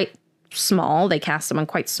quite small. They cast someone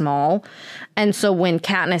quite small. And so when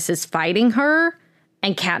Katniss is fighting her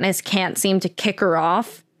and Katniss can't seem to kick her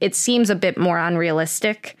off, it seems a bit more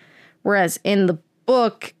unrealistic. Whereas in the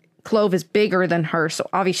book, Clove is bigger than her, so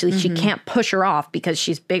obviously she can't push her off because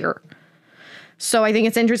she's bigger. So I think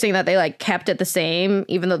it's interesting that they kept it the same,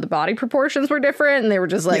 even though the body proportions were different, and they were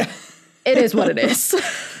just it is what it is.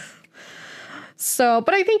 So,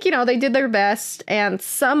 but I think, they did their best, and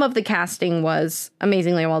some of the casting was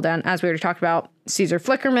amazingly well done. As we already talked about, Caesar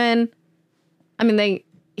Flickerman. I mean,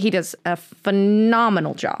 he does a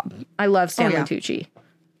phenomenal job. I love Stanley Tucci.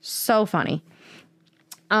 So funny.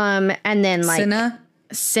 And then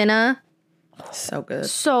Cinna. So good.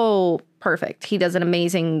 So perfect. He does an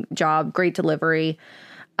amazing job. Great delivery.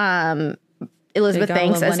 Elizabeth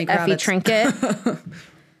Banks as Effie Trinket.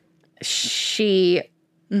 She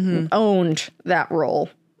owned that role.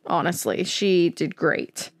 Honestly, she did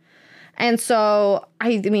great. And so,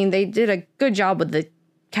 I mean, they did a good job with the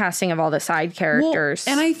casting of all the side characters.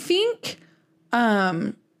 Well, and I think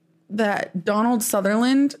that Donald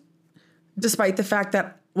Sutherland, despite the fact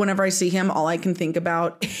that whenever I see him, all I can think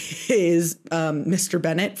about is Mr.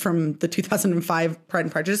 Bennett from the 2005 Pride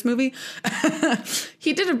and Prejudice movie.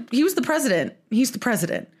 He was the president. He's the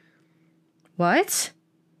president. What?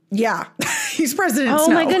 Yeah, he's President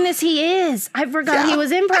Snow. Oh my goodness, he is. I forgot he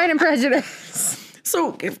was in Pride and Prejudice.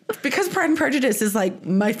 So because Pride and Prejudice is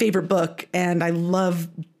my favorite book, and I love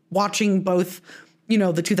watching both,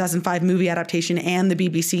 the 2005 movie adaptation and the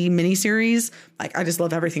BBC miniseries. I just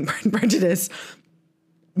love everything Pride and Prejudice.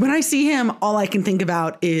 When I see him, all I can think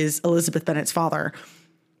about is Elizabeth Bennet's father.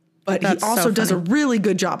 But he also does a really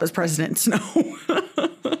good job as President Snow.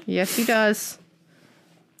 Yes, he does.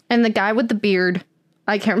 And the guy with the beard.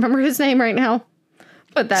 I can't remember his name right now.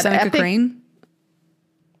 But that Seneca epic... Crane?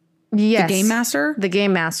 Yes. The Game Master? The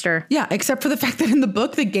Game Master. Yeah, except for the fact that in the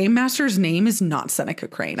book, the Game Master's name is not Seneca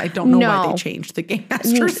Crane. I don't know why they changed the Game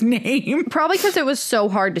Master's name. Probably because it was so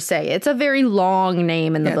hard to say. It's a very long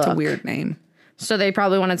name in the book. It's a weird name. So they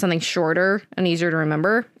probably wanted something shorter and easier to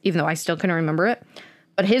remember, even though I still couldn't remember it.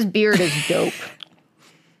 But his beard is dope.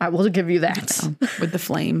 I will give you that. Yeah, with the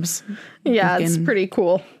flames. Yeah, it's pretty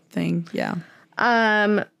cool. Thing, yeah.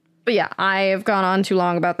 But yeah, I have gone on too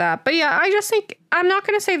long about that. But yeah, I just think I'm not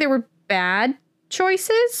going to say they were bad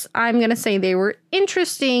choices. I'm going to say they were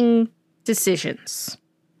interesting decisions.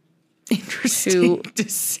 Interesting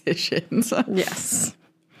decisions. Yes.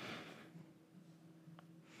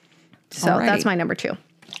 So that's my number 2.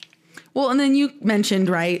 Well, and then you mentioned,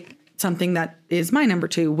 right, something that is my number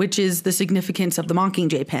 2, which is the significance of the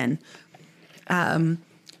Mockingjay pen.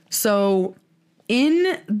 So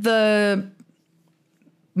in the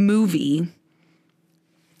movie,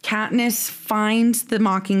 Katniss finds the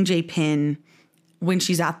Mockingjay pin when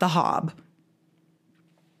she's at the Hob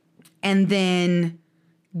and then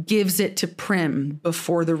gives it to Prim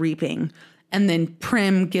before the reaping. And then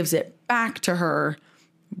Prim gives it back to her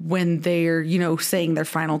when they're, saying their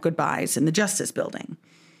final goodbyes in the Justice Building.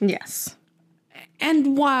 Yes.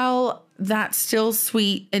 And while that's still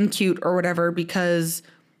sweet and cute or whatever, because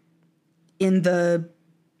in the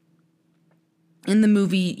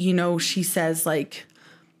movie, she says, like,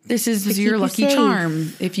 this is your lucky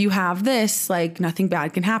charm. If you have this, like, nothing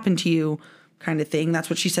bad can happen to you, kind of thing. That's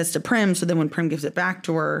what she says to Prim. So then when Prim gives it back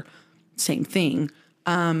to her, same thing.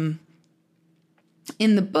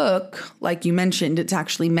 In the book, like you mentioned, it's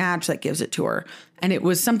actually Madge that gives it to her. And it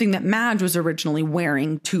was something that Madge was originally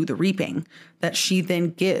wearing to the reaping that she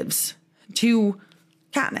then gives to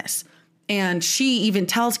Katniss. And she even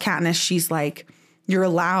tells Katniss, she's like, you're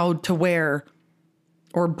allowed to wear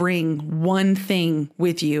or bring one thing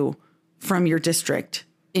with you from your district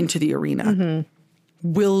into the arena. Mm-hmm.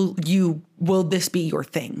 Will this be your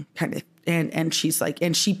thing? Kind of. And she's like,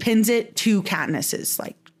 and she pins it to Katniss's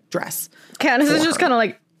like dress. Katniss is just kind of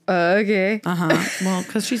like, okay. Well,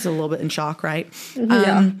 because she's a little bit in shock, right?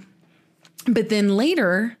 Yeah. But then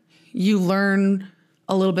later you learn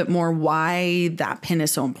a little bit more why that pin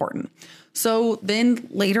is so important. So then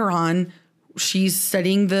later on, she's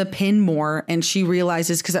studying the pin more and she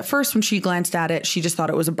realizes, because at first when she glanced at it, she just thought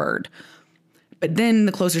it was a bird. But then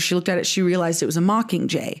the closer she looked at it, she realized it was a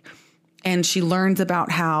mockingjay. And she learns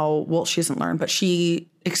about how, well, she doesn't learn, but she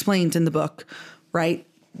explains in the book, right,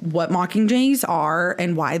 what mockingjays are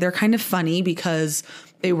and why they're kind of funny, because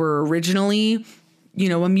they were originally,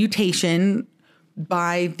 a mutation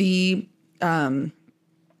by the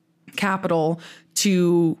Capitol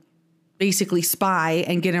to basically spy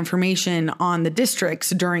and get information on the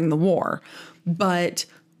districts during the war. But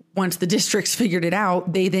once the districts figured it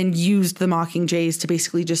out, they then used the mockingjays to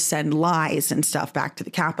basically just send lies and stuff back to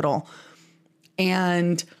the Capitol.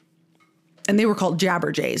 And they were called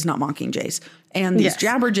jabberjays, not mockingjays. And these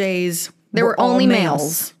jabberjays, they were only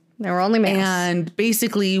males. They were only males. And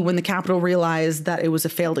basically, when the Capitol realized that it was a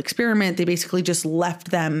failed experiment, they basically just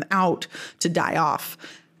left them out to die off.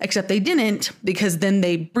 Except they didn't, because then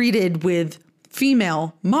they breeded with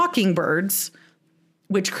female mockingbirds,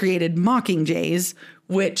 which created mockingjays,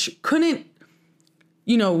 which couldn't,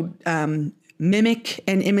 mimic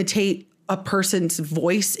and imitate a person's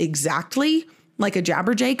voice exactly like a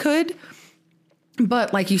jabberjay could.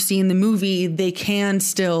 But like you see in the movie, they can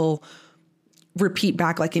still repeat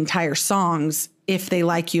back like entire songs if they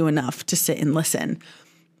like you enough to sit and listen,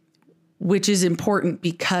 which is important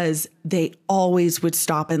because they always would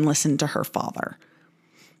stop and listen to her father.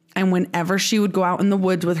 And whenever she would go out in the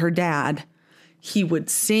woods with her dad, he would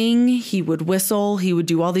sing, he would whistle, he would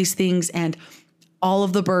do all these things, and all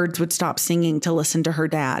of the birds would stop singing to listen to her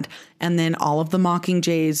dad. And then all of the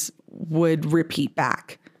mockingjays would repeat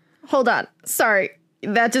back. Hold on. Sorry.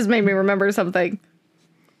 That just made me remember something.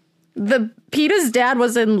 Peeta's dad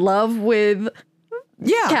was in love with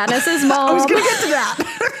Katniss's mom. I was going to get to that.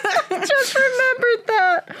 Just remembered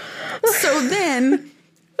that. So then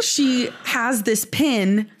she has this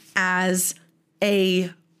pin as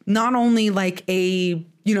not only like a,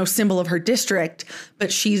 symbol of her district,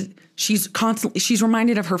 but she's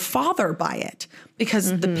reminded of her father by it,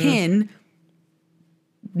 because the pin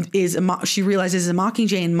she realizes is a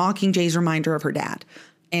mockingjay, and mockingjay's reminder of her dad.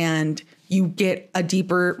 And you get a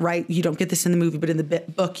deeper, right? You don't get this in the movie, but in the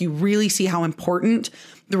book, you really see how important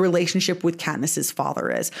the relationship with Katniss's father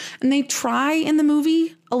is. And they try in the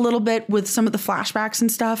movie a little bit with some of the flashbacks and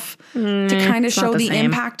stuff to kind of show the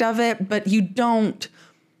impact of it, but you don't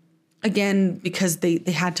again, because they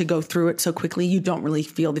had to go through it so quickly, you don't really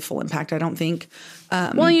feel the full impact, I don't think.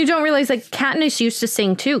 Well, you don't realize like Katniss used to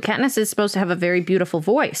sing too. Katniss is supposed to have a very beautiful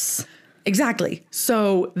voice. Exactly.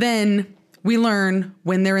 So then we learn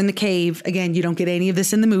when they're in the cave, again, you don't get any of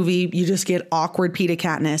this in the movie. You just get awkward Peeta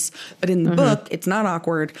Katniss. But in the book, it's not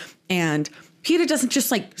awkward. And Peeta doesn't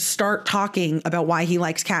just like start talking about why he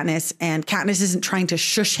likes Katniss, and Katniss isn't trying to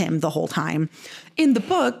shush him the whole time. In the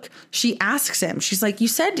book, she asks him, she's like, you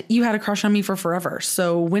said you had a crush on me for forever.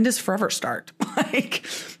 So when does forever start?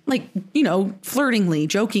 like, you know, flirtingly,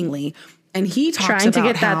 jokingly. And he talks trying about to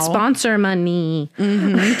get how, that sponsor money.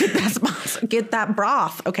 get that sponsor, get that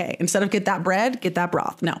broth. Okay. Instead of get that bread, get that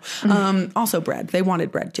broth. No. Also bread. They wanted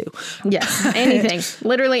bread too. Yes. Anything.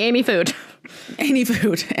 Literally any food. Any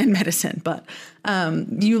food and medicine. But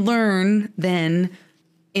you learn then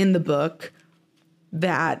in the book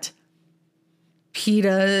that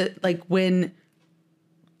Peeta, like when,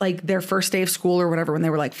 like their first day of school or whatever, when they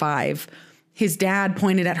were like 5, his dad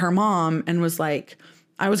pointed at her mom and was like,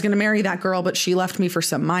 I was going to marry that girl, but she left me for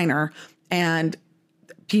some minor. And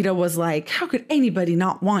Peeta was like, how could anybody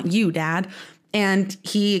not want you, Dad? And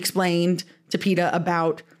he explained to Peeta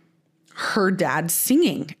about her dad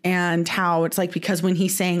singing and how it's like, because when he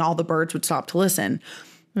sang, all the birds would stop to listen.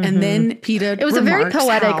 And then Peeta, it was a very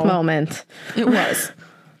poetic moment. It was.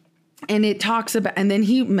 And it talks about, and then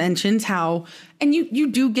he mentions how, and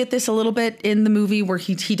you do get this a little bit in the movie where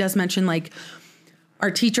he does mention like, our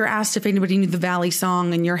teacher asked if anybody knew the Valley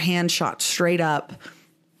song and your hand shot straight up.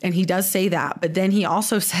 And he does say that. But then he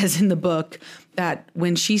also says in the book that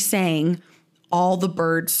when she sang, all the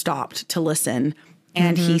birds stopped to listen.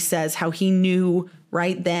 And he says how he knew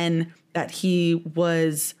right then that he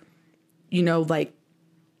was, you know, like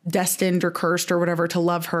destined or cursed or whatever to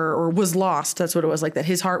love her, or was lost. That's what it was, like that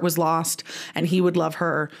his heart was lost and he would love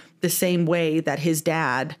her the same way that his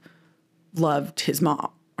dad loved his mom.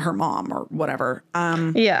 Her mom or whatever.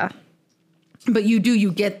 Yeah. But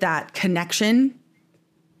you get that connection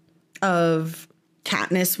of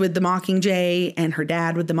Katniss with the Mockingjay and her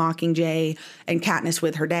dad with the Mockingjay and Katniss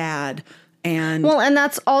with her dad. And well, and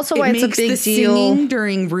that's also why it's a big the deal. Singing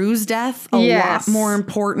during Rue's death a lot more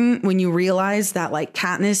important when you realize that like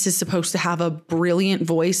Katniss is supposed to have a brilliant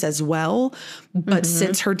voice as well, but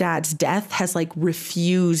since her dad's death has like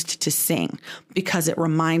refused to sing because it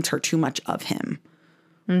reminds her too much of him.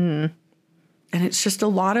 And it's just a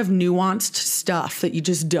lot of nuanced stuff that you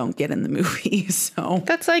just don't get in the movie. So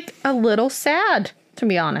that's like a little sad, to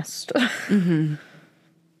be honest. And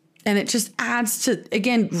it just adds to,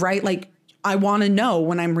 again, right? Like I want to know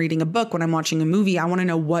when I'm reading a book, when I'm watching a movie, I want to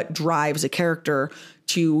know what drives a character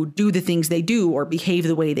to do the things they do or behave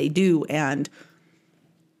the way they do. And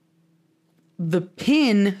the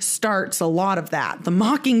pin starts a lot of that. The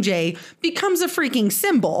Mockingjay becomes a freaking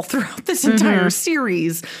symbol throughout this entire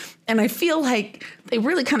series. And I feel like they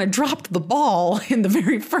really kind of dropped the ball in the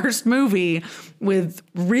very first movie with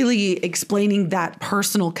really explaining that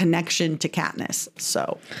personal connection to Katniss.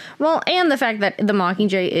 So, well, and the fact that the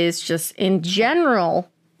Mockingjay is just in general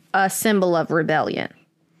a symbol of rebellion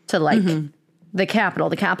to like the Capitol.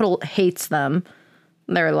 The Capitol hates them.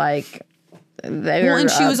 They're like,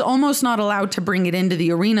 and she was almost not allowed to bring it into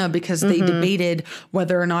the arena because they debated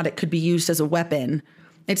whether or not it could be used as a weapon.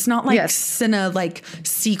 It's not like Cinna like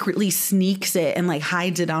secretly sneaks it and like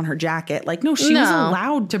hides it on her jacket. Like, no, she was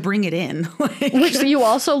allowed to bring it in. Which you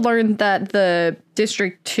also learned that the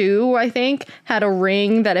District 2, I think, had a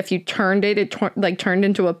ring that if you turned it, it turned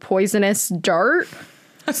into a poisonous dart.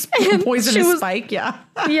 A poisonous spike, yeah.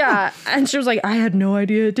 Yeah. And she was like, I had no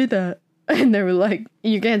idea it did that. And they were like,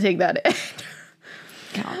 you can't take that in.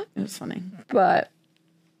 Yeah, it was funny. But,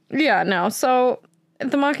 yeah, no. So,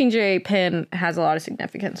 the Mockingjay pin has a lot of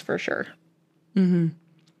significance for sure.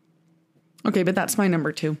 Okay, but that's my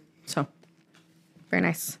number 2. So, very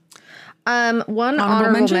nice. One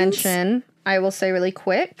honorable mention, I will say really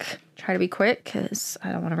quick. Try to be quick because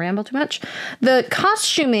I don't want to ramble too much. The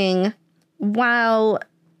costuming, while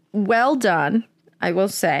well done, I will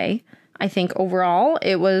say, I think overall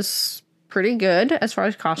it was pretty good as far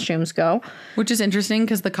as costumes go. Which is interesting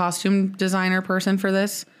because the costume designer person for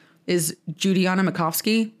this is Judianna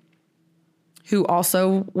Makovsky, who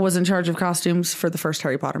also was in charge of costumes for the first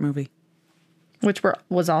Harry Potter movie. Which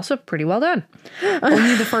was also pretty well done.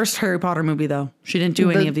 Only the first Harry Potter movie, though. She didn't do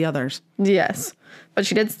any of the others. Yes. But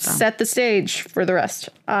she did set the stage for the rest.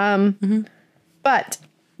 But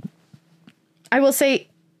I will say,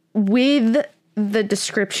 with the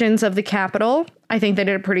descriptions of the Capitol, I think they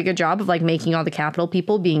did a pretty good job of like making all the Capitol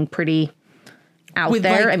people being pretty out with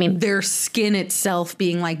there. Like, I mean, their skin itself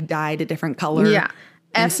being like dyed a different color. Yeah.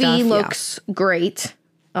 Effie looks great.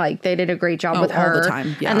 Like they did a great job with her all the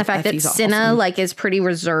time. Yeah, and the fact that Effie's Cinna awesome. like is pretty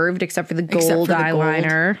reserved except for the gold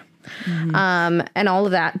eyeliner. And all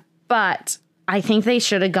of that. But I think they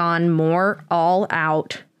should have gone more all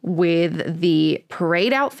out with the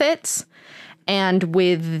parade outfits and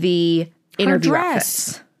with the interview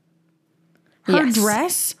outfits. Her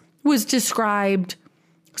dress was described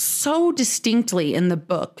so distinctly in the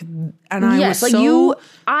book, and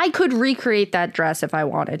I could recreate that dress if I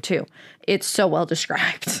wanted to. It's so well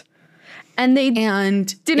described, and they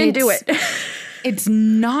didn't do it. It's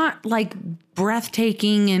not like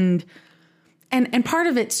breathtaking, and part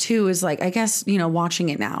of it too is like, I guess, you know, watching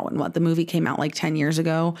it now and what the movie came out like 10 years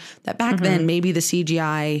ago, that back then maybe the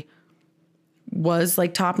CGI was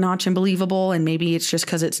like top notch and believable, and maybe it's just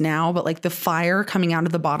because it's now, but like the fire coming out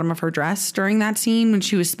of the bottom of her dress during that scene when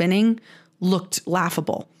she was spinning looked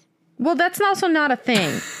laughable. Well, that's also not a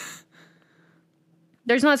thing.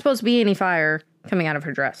 There's not supposed to be any fire coming out of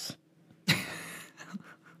her dress.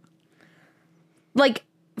 Like,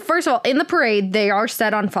 first of all, in the parade, they are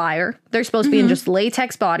set on fire. They're supposed to be in just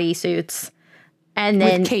latex bodysuits. And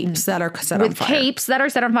then with capes that are set on fire. With capes that are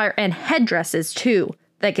set on fire and headdresses too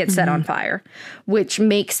that get set on fire, which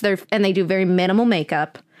makes and they do very minimal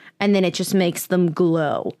makeup, and then it just makes them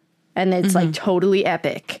glow. And it's like totally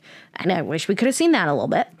epic. And I wish we could have seen that a little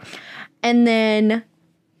bit. And then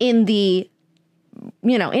in the,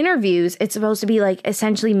 you know, interviews, it's supposed to be like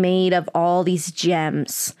essentially made of all these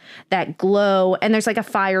gems that glow. And there's like a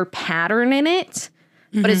fire pattern in it,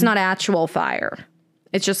 but it's not actual fire.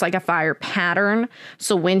 It's just like a fire pattern.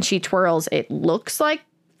 So when she twirls, it looks like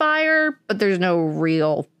fire, but there's no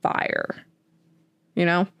real fire, you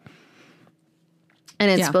know? And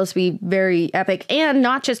it's supposed to be very epic. And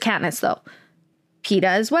not just Katniss, though. Peeta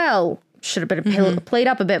as well. Should have been played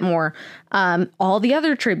up a bit more. All the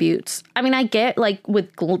other tributes. I mean, I get, like, with,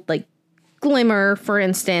 like, Glimmer, for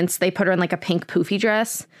instance, they put her in, like, a pink poofy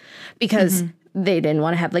dress because they didn't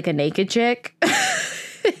want to have, like, a naked chick.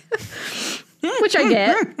 Which I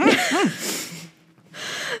get.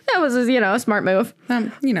 That was, you know, a smart move.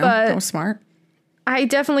 You know, that was smart. I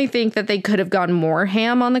definitely think that they could have gone more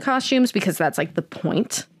ham on the costumes because that's like the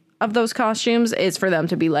point of those costumes is for them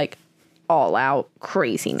to be like all out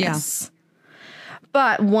craziness. Yeah.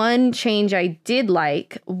 But one change I did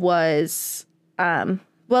like was,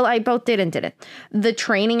 well, I both did and didn't. The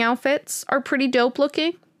training outfits are pretty dope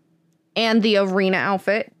looking, and the arena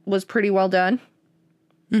outfit was pretty well done.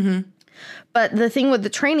 But the thing with the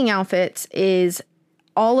training outfits is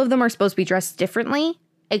all of them are supposed to be dressed differently,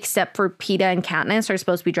 except for Peeta and Katniss are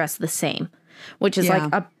supposed to be dressed the same, which is like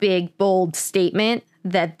a big, bold statement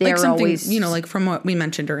that they're like always, you know, like from what we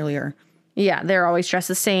mentioned earlier. Yeah, they're always dressed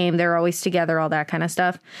the same. They're always together, all that kind of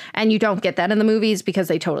stuff. And you don't get that in the movies because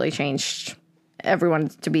they totally changed everyone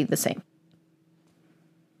to be the same.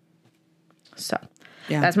 So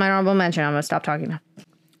that's my honorable mention. I'm going to stop talking now.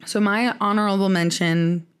 So my honorable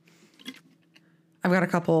mention, I've got a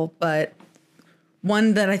couple, but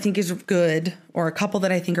one that I think is good, or a couple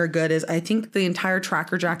that I think are good, is I think the entire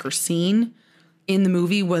Tracker Jacker scene in the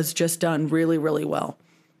movie was just done really, really well.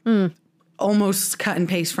 Almost cut and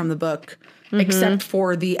paste from the book, except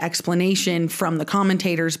for the explanation from the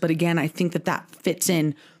commentators. But again, I think that that fits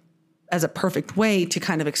in as a perfect way to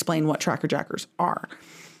kind of explain what Tracker Jackers are.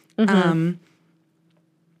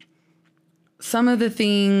 Some of the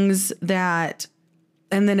things that,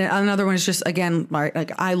 and then another one is just, again,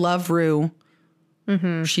 like I love Rue.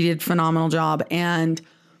 She did a phenomenal job. And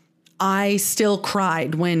I still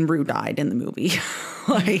cried when Rue died in the movie.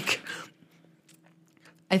 Like,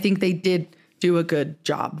 I think they did do a good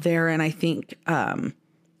job there. And I think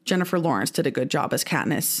Jennifer Lawrence did a good job as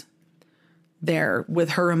Katniss there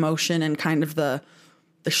with her emotion and kind of the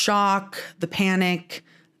shock, the panic,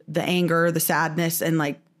 the anger, the sadness, and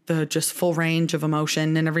like the just full range of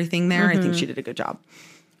emotion and everything there. I think she did a good job.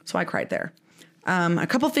 So I cried there. A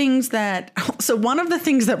couple things so one of the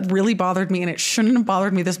things that really bothered me, and it shouldn't have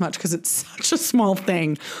bothered me this much because it's such a small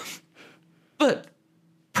thing, but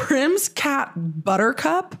Prim's cat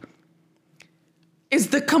Buttercup is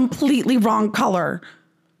the completely wrong color.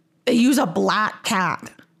 They use a black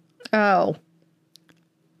cat. Oh.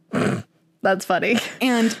 That's funny.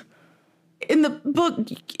 And in the book,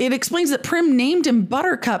 it explains that Prim named him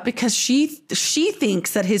Buttercup because she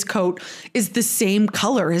thinks that his coat is the same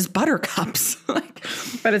color as Buttercup's.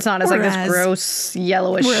 But it's not. It's like this gross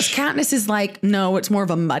yellowish. Whereas Katniss is like, no, it's more of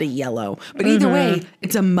a muddy yellow. But either way,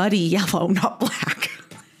 it's a muddy yellow, not black.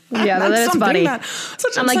 Yeah, that is funny.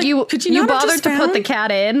 I'm like, you bothered to put the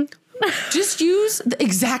cat in? Just use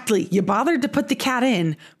exactly. You bothered to put the cat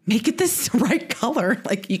in. Make it this right color.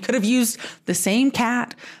 Like you could have used the same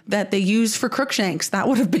cat that they used for Crookshanks. That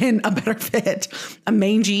would have been a better fit. A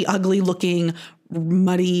mangy, ugly looking,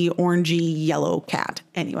 muddy, orangey, yellow cat.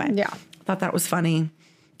 Anyway, Yeah. I thought that was funny.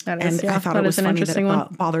 That And is, yeah, I thought that it was is an funny that interesting it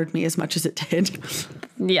one. bothered me as much as it did.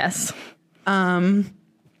 Yes.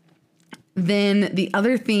 Then the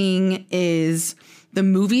other thing is the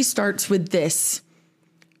movie starts with this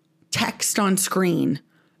text on screen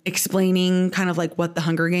explaining kind of like what the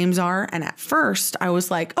Hunger Games are. And at first I was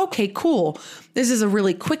like, okay, cool. This is a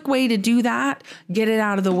really quick way to do that. Get it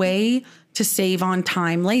out of the way to save on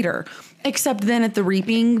time later. Except then at the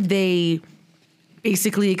Reaping, they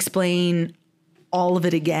basically explain all of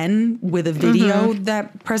it again with a video,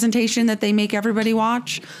 that presentation that they make everybody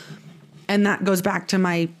watch. And that goes back to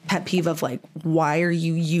my pet peeve of like, why are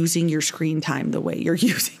you using your screen time the way you're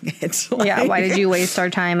using it? Like, Yeah. Why did you waste our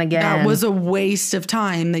time again? that was a waste of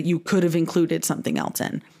time that you could have included something else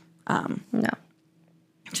in. No.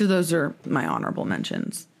 So those are my honorable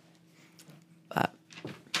mentions.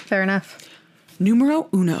 Fair enough. Numero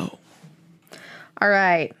uno. All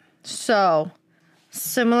right. So,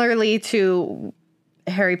 similarly to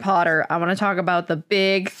Harry Potter, I want to talk about the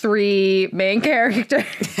big three main characters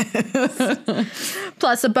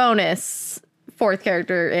plus a bonus fourth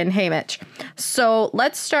character in Haymitch. So,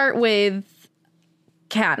 let's start with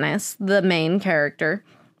Katniss, the main character.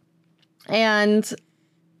 And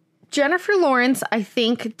Jennifer Lawrence, I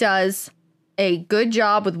think, does a good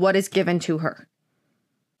job with what is given to her.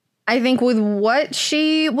 I think with what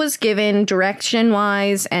she was given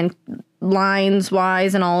direction-wise and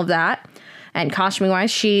lines-wise and all of that, and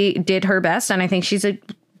costuming-wise, she did her best, and I think she's a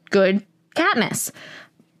good Katniss.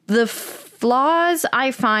 The flaws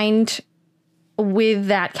I find with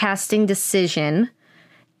that casting decision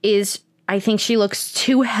is I think she looks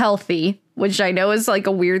too healthy, which I know is like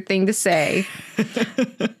a weird thing to say.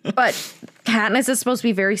 But Katniss is supposed to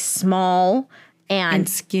be very small and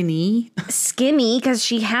Skinny. because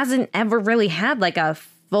she hasn't ever really had like a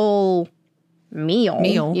full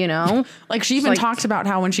meal. You know? Like she even like- talks about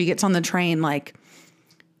how when she gets on the train, like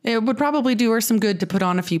it would probably do her some good to put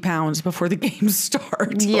on a few pounds before the games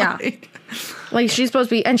start. Yeah. Like she's supposed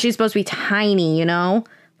to be tiny, you know,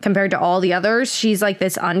 compared to all the others. She's like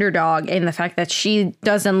this underdog in the fact that she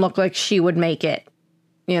doesn't look like she would make it,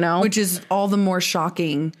 you know? Which is all the more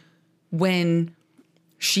shocking when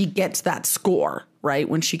she gets that score, right?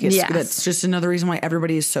 When she gets, Yes. that's just another reason why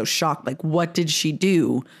everybody is so shocked. Like, what did she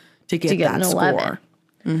do to get get that an score?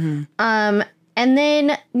 11. And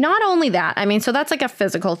then not only that, I mean, so that's like a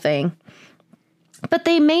physical thing, but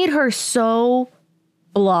they made her so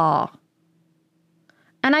blah.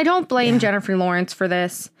 And I don't blame Jennifer Lawrence for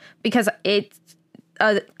this because it's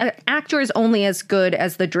an actor is only as good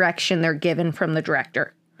as the direction they're given from the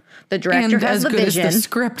director. The director And has as the good vision. as the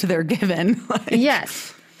script they're given. Like,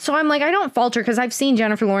 Yes. So I'm like, I don't fault her because I've seen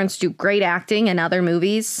Jennifer Lawrence do great acting in other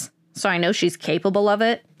movies. So I know she's capable of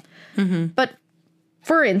it. But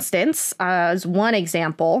for instance, as one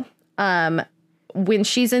example, when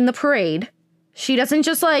she's in the parade, she doesn't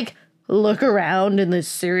just like look around in this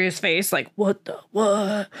serious face like, what the,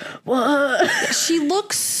 what? she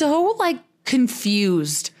looks so like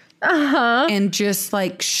confused and just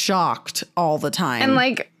like shocked all the time. And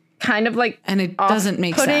like, kind of like, and it doesn't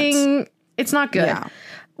make sense. off-putting. It's not good. Yeah.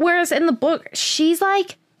 Whereas in the book, she's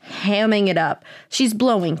like hamming it up. She's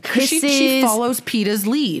blowing kisses. She follows PETA's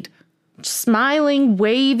lead. Smiling,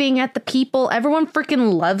 waving at the people. Everyone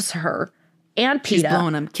freaking loves her. And PETA. She's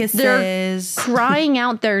blowing them kisses. They're crying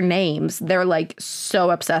out their names. They're like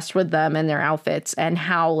so obsessed with them and their outfits and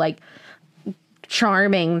how like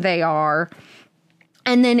charming they are.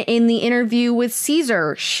 And then in the interview with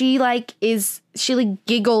Caesar, she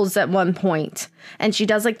giggles at one point and she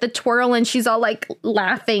does like the twirl and she's all like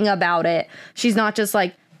laughing about it. She's not just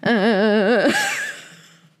like,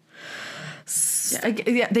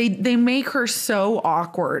 Yeah, they make her so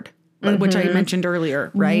awkward, which I mentioned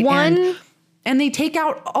earlier, right? And they take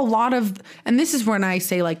out a lot of, and this is when I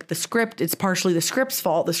say like the script, it's partially the script's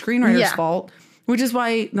fault, the screenwriter's fault, which is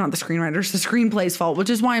why, not the screenwriter's, the screenplay's fault,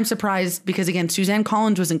 which is why I'm surprised because again, Suzanne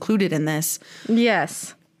Collins was included in this.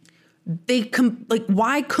 yes.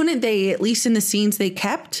 Why couldn't they, at least in the scenes they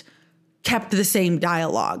kept the same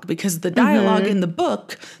dialogue? Because the dialogue in the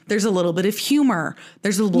book, there's a little bit of humor.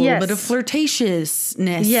 There's a little bit of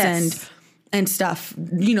flirtatiousness and stuff,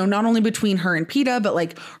 you know, not only between her and PETA, but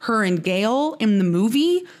like her and Gale in the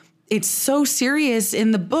movie. It's so serious.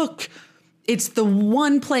 In the book, it's the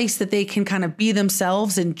one place that they can kind of be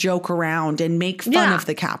themselves and joke around and make fun of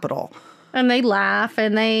the Capitol. And they laugh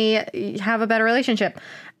and they have a better relationship.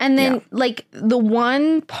 And then like the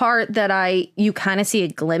one part that you kind of see a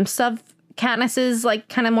glimpse of Katniss's like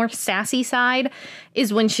kind of more sassy side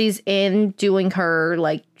is when she's in doing her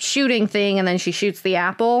like shooting thing, and then she shoots the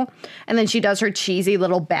apple, and then she does her cheesy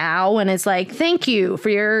little bow and is like, thank you for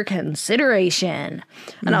your consideration.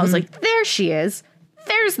 And I was like, there she is.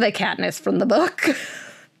 There's the Katniss from the book.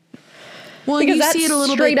 Well, because you see it a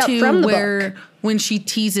little bit too where when she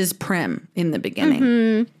teases Prim in the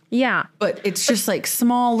beginning. Yeah. But it's just like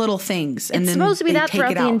small little things. And it's then supposed to be that take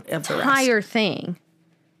throughout the entire thing.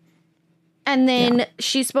 And then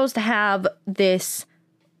she's supposed to have this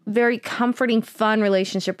very comforting, fun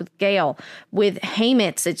relationship with Gale. With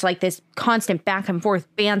Haymitch, it's like this constant back and forth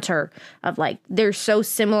banter of like, they're so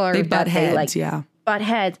similar. They butt heads, butt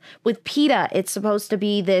heads. With Peeta, it's supposed to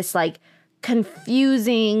be this like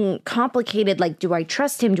confusing, complicated, like, do I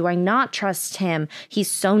trust him? Do I not trust him?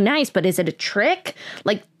 He's so nice, but is it a trick?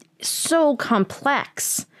 Like, so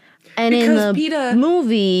complex. And because in the Peeta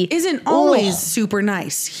movie isn't always super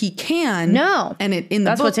nice. He can. No. And in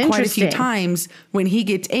the book quite a few times when he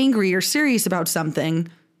gets angry or serious about something,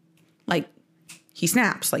 like he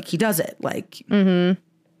snaps, like he does it. Like you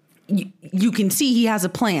can see he has a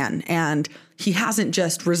plan and he hasn't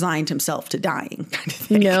just resigned himself to dying kind of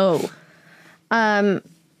thing. No.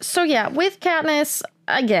 So yeah, with Katniss,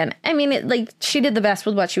 again, I mean, she did the best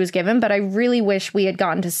with what she was given, but I really wish we had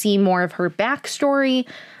gotten to see more of her backstory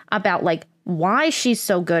about like why she's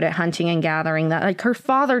so good at hunting and gathering, that like her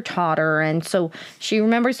father taught her. And so she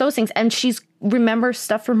remembers those things, and remembers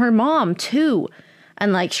stuff from her mom too.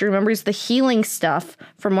 And like, she remembers the healing stuff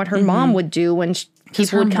from what her mom would do when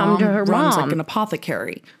people would come to her mom. Like an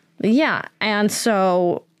apothecary. Yeah. And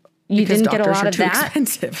so you didn't get a lot of that.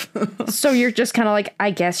 Expensive. So you're just kind of like,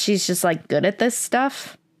 I guess she's just like good at this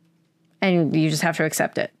stuff, and you just have to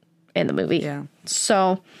accept it in the movie. Yeah.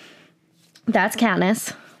 So that's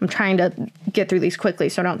Katniss. I'm trying to get through these quickly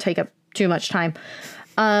so I don't take up too much time.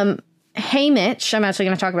 Haymitch, I'm actually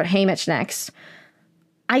going to talk about Haymitch next.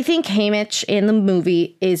 I think Haymitch in the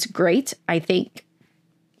movie is great. I think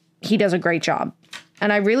he does a great job.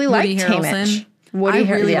 And I really liked Haymitch. I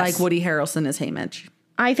really like Woody Harrelson as Haymitch.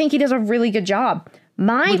 I think he does a really good job.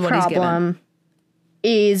 My problem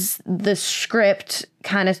is the script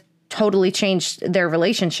kind of totally changed their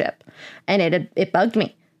relationship, and it bugged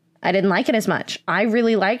me. I didn't like it as much. I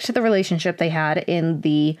really liked the relationship they had in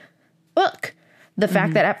the book. The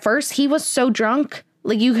fact that at first he was so drunk,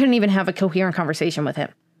 like you couldn't even have a coherent conversation with him.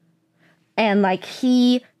 And like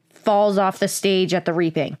he falls off the stage at the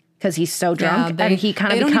reaping because he's so drunk, and he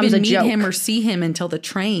kind of becomes a joke. They don't even meet him or see him until the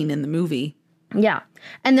train in the movie. Yeah.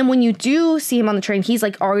 And then when you do see him on the train, he's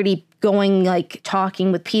like already going, like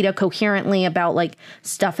talking with Peeta coherently about like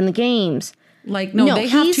stuff in the games. Like, no, they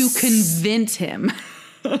have to convince him.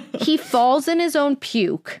 He falls in his own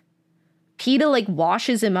puke. Peeta like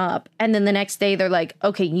washes him up. And then the next day they're like,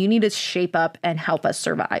 okay, you need to shape up and help us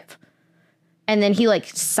survive. And then he like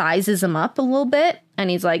sizes him up a little bit. And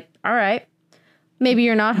he's like, all right, maybe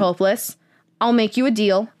you're not hopeless. I'll make you a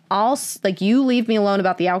deal. You leave me alone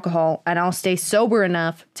about the alcohol, and I'll stay sober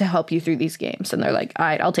enough to help you through these games. And they're like, all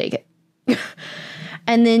right, I'll take it.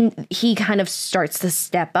 And then he kind of starts to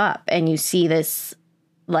step up, and you see this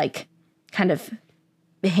like kind of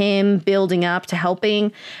him building up to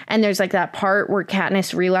helping. And there's like that part where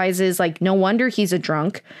Katniss realizes like, no wonder he's a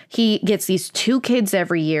drunk. He gets these 2 kids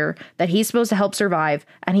every year that he's supposed to help survive,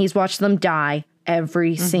 and he's watched them die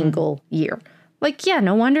every single year. Like, yeah,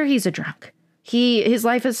 no wonder he's a drunk. His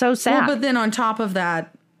life is so sad. Well, but then on top of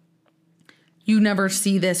that, you never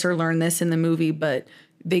see this or learn this in the movie, but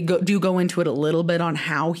they do go into it a little bit on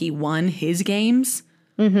how he won his games.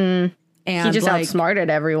 And he just outsmarted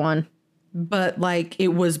everyone. But like, it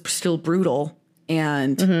was still brutal,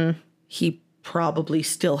 and he probably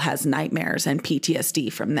still has nightmares and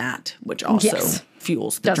PTSD from that, which also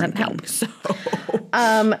fuels the drinking. Help. So.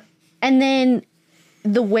 And then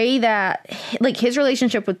the way that like his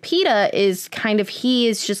relationship with Peeta is kind of, he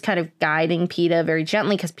is just kind of guiding Peeta very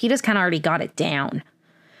gently because Peeta's kind of already got it down.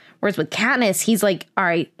 Whereas with Katniss, he's like, all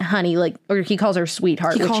right, honey, like, or he calls her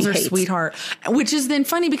sweetheart. He calls her sweetheart, which is then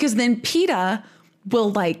funny because then Peeta will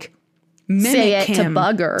like mimic him to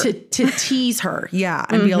bug her, to tease her. Yeah.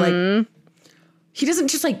 And be like, he doesn't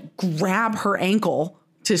just like grab her ankle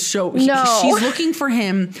to show she's looking for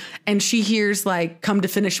him, and she hears like, come to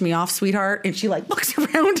finish me off, sweetheart. And she like looks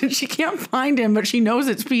around and she can't find him, but she knows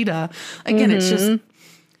it's Peeta. Again, it's just,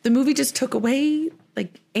 the movie just took away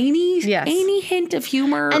like any hint of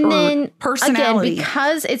humor and then, personality. Again,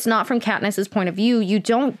 because it's not from Katniss's point of view, you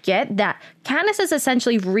don't get that. Katniss is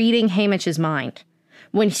essentially reading Haymitch's mind.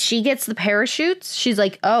 when she gets the parachutes, she's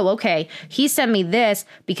like, oh, okay, he sent me this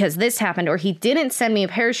because this happened, or he didn't send me a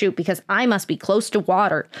parachute because I must be close to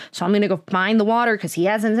water. So I'm going to go find the water because he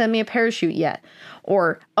hasn't sent me a parachute yet.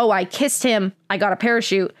 Or, oh, I kissed him, I got a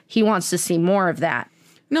parachute. He wants to see more of that.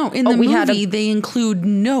 No, in the movie, they include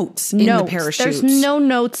notes in the parachutes. There's no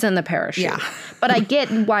notes in the parachute. Yeah. But I get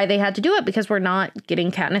why they had to do it, because we're not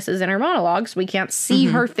getting Katniss's inner monologues. We can't see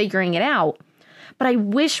her figuring it out. But I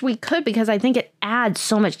wish we could, because I think it adds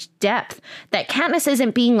so much depth that Katniss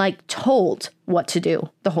isn't being like told what to do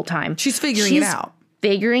the whole time. She's figuring it out.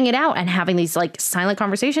 Figuring it out and having these like silent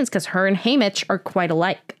conversations, because her and Haymitch are quite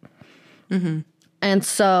alike. And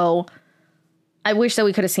so I wish that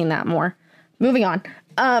we could have seen that more. Moving on.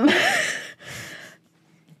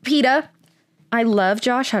 Peeta, I love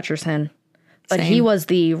Josh Hutcherson, but Same. he was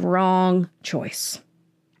the wrong choice.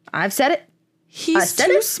 I've said it. He's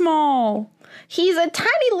too small. He's a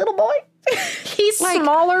tiny little boy. He's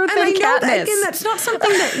smaller than Katniss. Again, that's not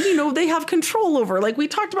something that, they have control over. Like, we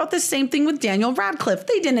talked about the same thing with Daniel Radcliffe.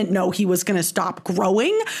 They didn't know he was going to stop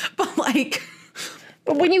growing, but like...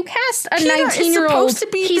 But when you cast a 19-year-old,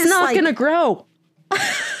 he's not going to grow.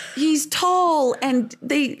 He's tall, and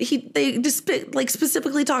they just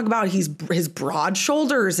specifically talk about his broad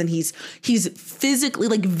shoulders, and he's physically,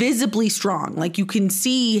 like, visibly strong. Like, you can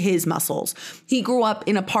see his muscles. He grew up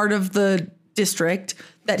in a part of the district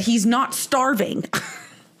that he's not starving.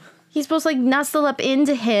 He's supposed to like nestle up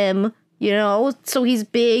into him, so he's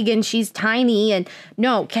big and she's tiny. And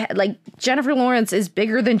no, like Jennifer Lawrence is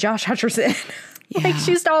bigger than Josh Hutcherson. Like,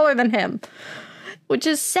 she's taller than him. Which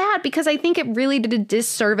is sad, because I think it really did a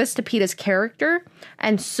disservice to Peeta's character.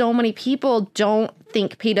 And so many people don't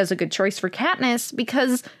think Peeta's a good choice for Katniss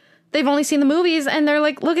because they've only seen the movies and they're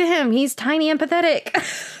like, look at him, he's tiny and pathetic.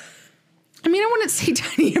 I mean, I wouldn't say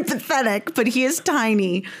tiny and pathetic, but he is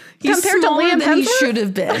tiny. He's compared to Liam than he Hemsworth? should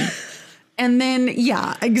have been. And then,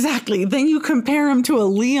 yeah, exactly. Then you compare him to a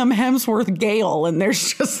Liam Hemsworth Gale, and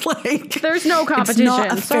there's just like... There's no competition. It's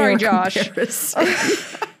not a Sorry, fair Josh. comparison.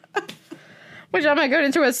 Which I'm going to go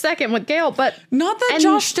into a second with Gale, but... Not that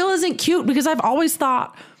Josh still isn't cute, because I've always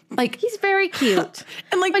thought, like... He's very cute.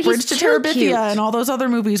 And like Bridge to Terabithia and all those other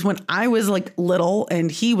movies, when I was like little and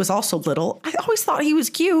he was also little, I always thought he was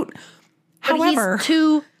cute. But However... he's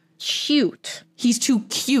too cute. He's too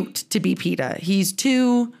cute to be Peeta. He's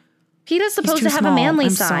too... Peeta's supposed to have a manly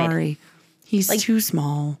side. Sorry. He's like, too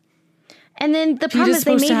small. And then the problem is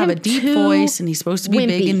they made him have a deep voice, and he's supposed to be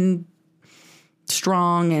big and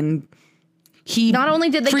strong, and he not only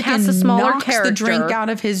did they cast a smaller character, the drink out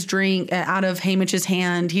of Haymitch's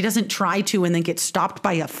hand. He doesn't try to, and then gets stopped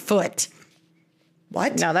by a foot.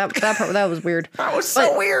 What? No, that was weird. That was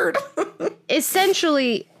so weird.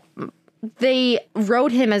 Essentially, they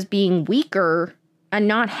wrote him as being weaker and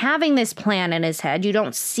not having this plan in his head. You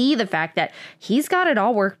don't see the fact that he's got it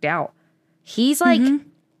all worked out. He's like,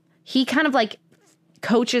 he kind of like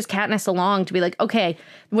coaches Katniss along to be like, okay,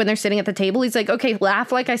 when they're sitting at the table, he's like, okay,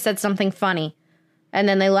 laugh like I said something funny. And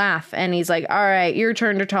then they laugh. And he's like, all right, your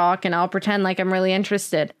turn to talk. And I'll pretend like I'm really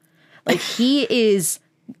interested. Like, he is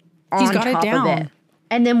on he's got top it down. of it.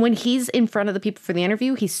 And then when he's in front of the people for the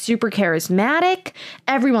interview, he's super charismatic.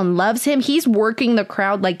 Everyone loves him. He's working the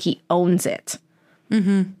crowd like he owns it.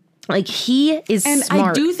 Like, he is smart.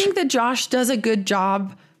 I do think that Josh does a good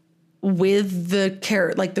job with the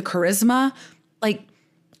charisma. Like,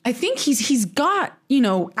 I think he's got,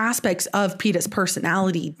 aspects of Peeta's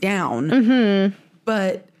personality down.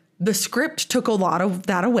 But the script took a lot of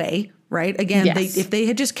that away, right? Again, if they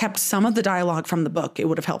had just kept some of the dialogue from the book, it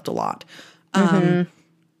would have helped a lot.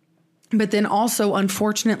 But then also,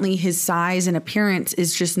 unfortunately, his size and appearance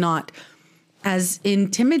is just not as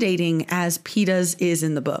intimidating as Peeta's is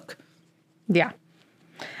in the book. Yeah.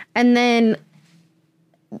 And then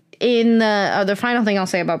in the final thing I'll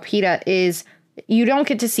say about Peeta is you don't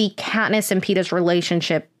get to see Katniss and Peeta's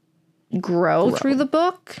relationship grow through the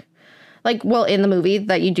book. Like, well, in the movie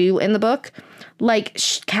that you do in the book. Like,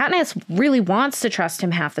 Katniss really wants to trust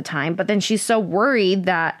him half the time, but then she's so worried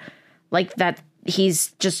that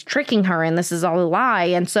he's just tricking her and this is all a lie.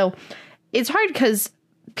 And so it's hard because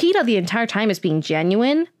Peeta the entire time is being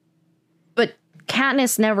genuine, but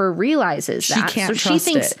Katniss never realizes that. She can't so trust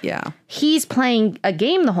she thinks he's playing a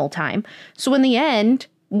game the whole time. So in the end,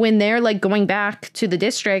 when they're like going back to the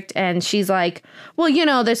district and she's like, well,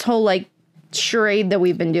 this whole like charade that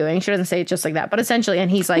we've been doing. She doesn't say it just like that, but essentially, and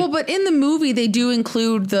he's like, well, but in the movie they do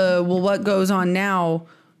include what goes on now,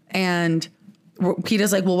 and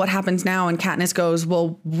Peeta's like, well, what happens now? And Katniss goes,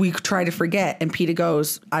 well, we try to forget. And Peeta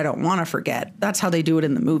goes, I don't want to forget. That's how they do it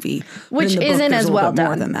in the movie. Which isn't as well done.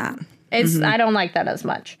 More than that. It's I don't like that as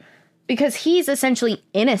much. because he's essentially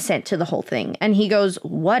innocent to the whole thing. And he goes,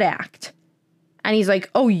 what act? And he's like,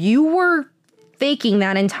 oh, you were faking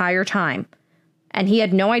that entire time. And he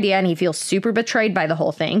had no idea, and he feels super betrayed by the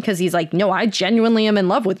whole thing because he's like, no, I genuinely am in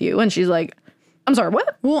love with you. And she's like, I'm sorry,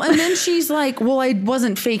 what? Well, and then she's like, well, I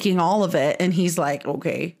wasn't faking all of it. And he's like,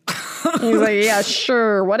 okay. He's like, yeah,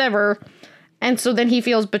 sure, whatever. And so then he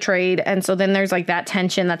feels betrayed. And so then there's like that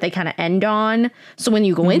tension that they kind of end on. So when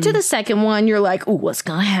you go into the second one, you're like, ooh, what's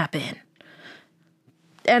going to happen?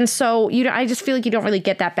 And so I just feel like you don't really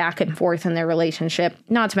get that back and forth in their relationship.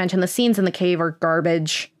 Not to mention the scenes in the cave are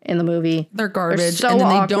garbage in the movie. They're garbage. They're so and then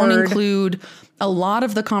awkward. They don't include a lot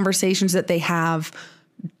of the conversations that they have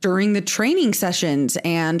during the training sessions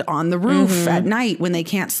and on the roof at night when they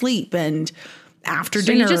can't sleep and after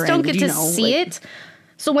dinner. You just don't get to see it.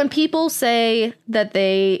 So when people say that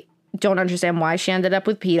they don't understand why she ended up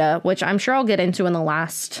with PETA, which I'm sure I'll get into in the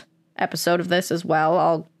last episode of this as well,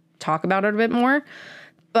 I'll talk about it a bit more.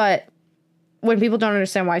 But when people don't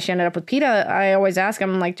understand why she ended up with PETA, I always ask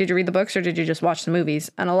them, like, did you read the books or did you just watch the movies?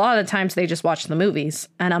 And a lot of the times they just watch the movies.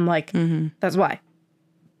 And I'm like, that's why.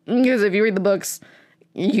 Because if you read the books,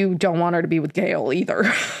 you don't want her to be with Gale either.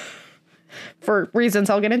 For reasons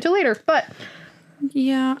I'll get into later. But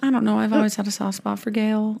yeah, I don't know. I've always had a soft spot for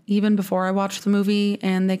Gale, even before I watched the movie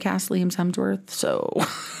and they cast Liam Hemsworth. So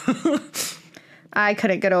I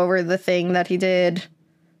couldn't get over the thing that he did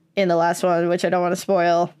in the last one, which I don't want to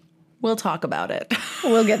spoil. We'll talk about it.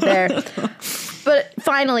 We'll get there. But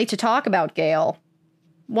finally, to talk about Gale,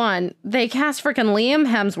 one, they cast freaking Liam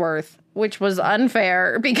Hemsworth, which was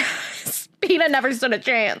unfair because PETA never stood a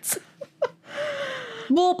chance.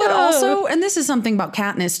 Well, but also, and this is something about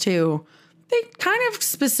Katniss too, they kind of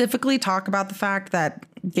specifically talk about the fact that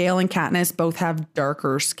Gale and Katniss both have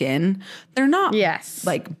darker skin. They're not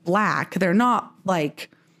like black. They're not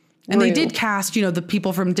like, and they did cast, the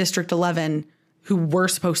people from District 11 who were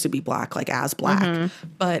supposed to be black, like as black.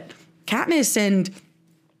 But Katniss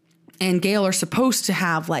and Gale are supposed to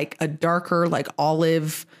have like a darker, like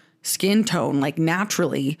olive skin tone, like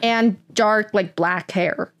naturally, and dark, like black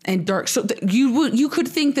hair and dark. So you could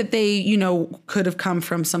think that they, could have come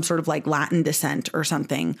from some sort of like Latin descent or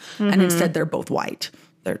something, and instead they're both white.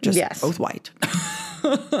 They're just both white.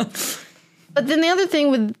 But then the other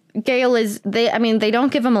thing with Gale is they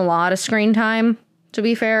don't give him a lot of screen time, to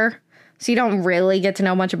be fair. So you don't really get to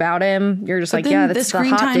know much about him. You're just like, yeah, that's the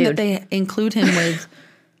screen hot time dude that they include him with.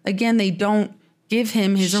 Again, they don't give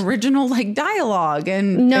him his original like dialogue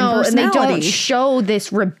and personality. And they don't show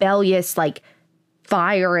this rebellious like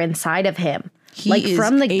fire inside of him. Like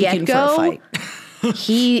from the get-go,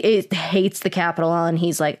 he hates the Capitol, and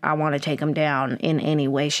he's like, I want to take them down in any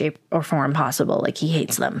way, shape, or form possible. Like he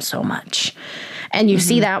hates them so much. And you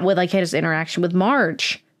see that with like his interaction with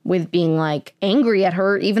Marge, with being like angry at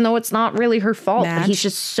her, even though it's not really her fault. But he's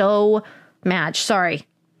just so Madge. Sorry.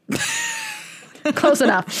 Close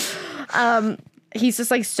enough. He's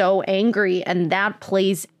just like so angry, and that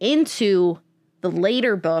plays into the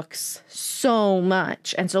later books so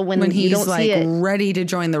much. And so when you don't like see it, ready to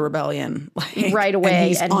join the rebellion, like, right away, and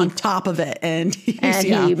he's on top of it, and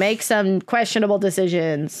he makes some questionable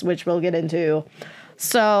decisions, which we'll get into.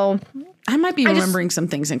 So I might be remembering some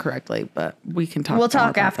things incorrectly, but we can talk. We'll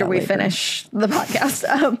talk after we finish the podcast.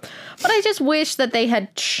 But I just wish that they had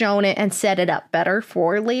shown it and set it up better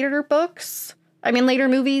for later books. I mean, later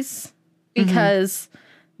movies. Because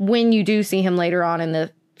when you do see him later on in the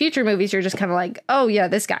future movies, you're just kind of like, oh, yeah,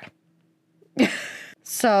 this guy.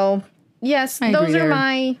 So, yes, those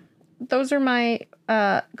are my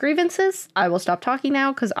grievances. I will stop talking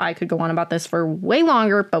now because I could go on about this for way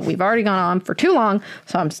longer, but we've already gone on for too long.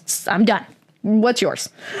 So I'm done. What's yours?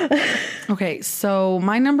 Okay, so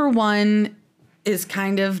my number one is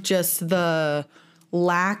kind of just the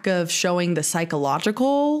lack of showing the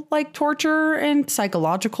psychological like torture and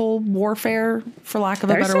psychological warfare, for lack of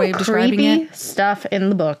a better way of describing it. Stuff in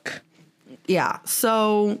the book. Yeah.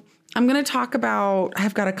 So I'm going to talk about,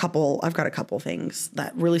 I've got a couple things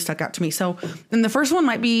that really stuck out to me. So, and the first one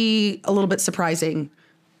might be a little bit surprising,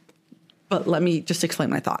 but let me just explain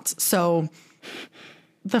my thoughts. So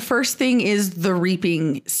the first thing is the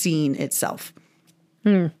reaping scene itself.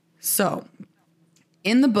 So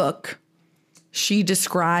in the book, she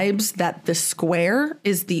describes that the square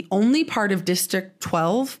is the only part of District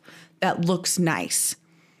 12 that looks nice.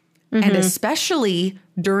 And especially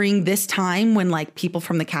during this time when like people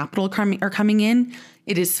from the Capitol are coming in,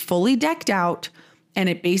 it is fully decked out and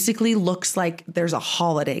it basically looks like there's a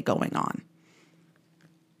holiday going on.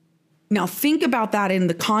 Now think about that in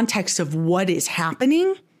the context of what is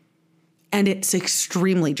happening, and it's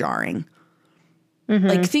extremely jarring.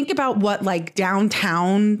 Like, think about what like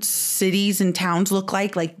downtown cities and towns look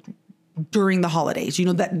like during the holidays, you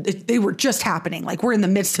know, that they were just happening. Like, we're in the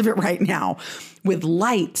midst of it right now with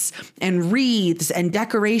lights and wreaths and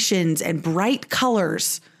decorations and bright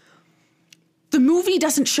colors. The movie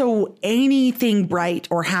doesn't show anything bright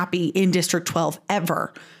or happy in District 12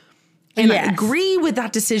 ever. And I agree with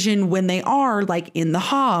that decision when they are like in the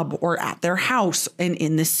Hob or at their house and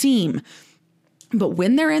in the Seam. But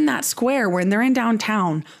when they're in that square, when they're in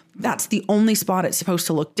downtown, that's the only spot it's supposed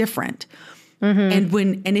to look different.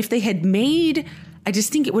 And if they had made, I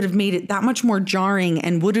just think it would have made it that much more jarring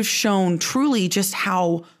and would have shown truly just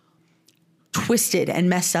how twisted and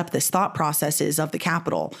messed up this thought process is of the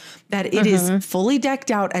Capitol, that it is fully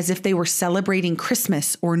decked out as if they were celebrating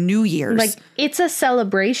Christmas or New Year's. Like, it's a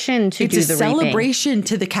celebration to do the reaping. It's a celebration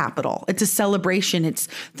to the Capitol. It's a celebration. It's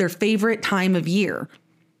their favorite time of year.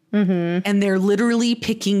 And they're literally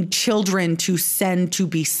picking children to send to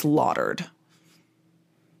be slaughtered.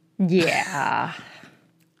 Yeah.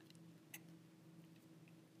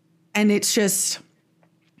 And it's just,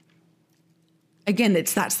 again,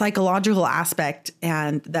 it's that psychological aspect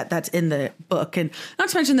and that's in the book. And not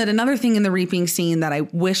to mention that another thing in the reaping scene that I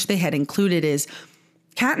wish they had included is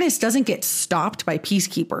Katniss doesn't get stopped by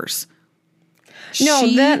peacekeepers. No,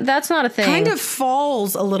 that's not a thing. Kind of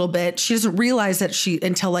falls a little bit. She doesn't realize that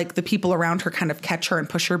until like the people around her kind of catch her and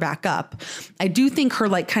push her back up. I do think her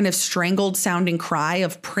like kind of strangled sounding cry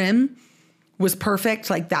of Prim was perfect.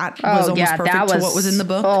 Like that was almost perfect to what was in the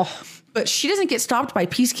book. But she doesn't get stopped by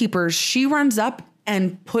peacekeepers. She runs up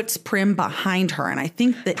and puts Prim behind her. And I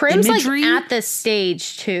think that Prim's imagery, like at this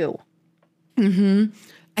stage too.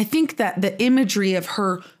 I think that the imagery of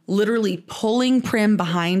her literally pulling Prim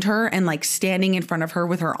behind her and like standing in front of her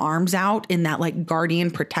with her arms out in that like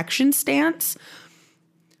guardian protection stance,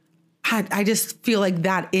 I just feel like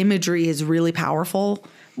that imagery is really powerful.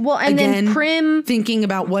 Well, and again, then Prim thinking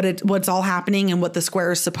about what's all happening and what the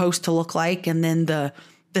square is supposed to look like, and then the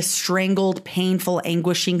strangled, painful,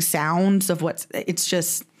 anguishing sounds of it's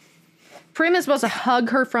just. Prim is supposed to hug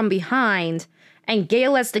her from behind, and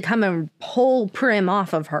Gale has to come and pull Prim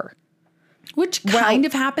off of her. Which kind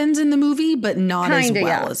of happens in the movie, but not as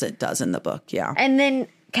well as it does in the book. Yeah. And then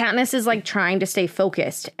Katniss is like trying to stay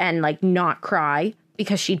focused and like not cry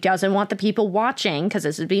because she doesn't want the people watching, because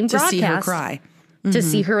this is being broadcast, to see her cry. To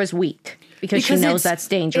see her as weak because she knows that's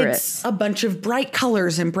dangerous. It's a bunch of bright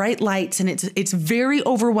colors and bright lights, and it's very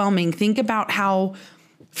overwhelming. Think about how,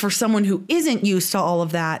 for someone who isn't used to all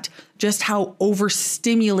of that, just how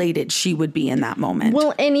overstimulated she would be in that moment.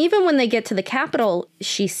 Well, and even when they get to the Capitol,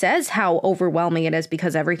 she says how overwhelming it is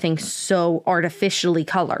because everything's so artificially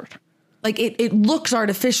colored. Like it looks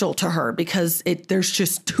artificial to her because there's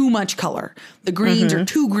just too much color. The greens are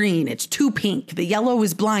too green. It's too pink. The yellow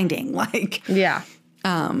is blinding. Like, yeah.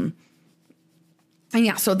 And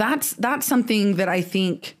yeah, so that's something that I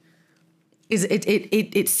think is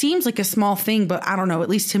it seems like a small thing, but I don't know, at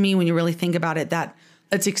least to me, when you really think about it,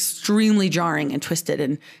 that's extremely jarring and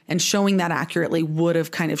twisted, and showing that accurately would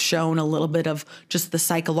have kind of shown a little bit of just the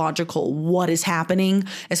psychological what is happening,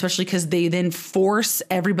 especially because they then force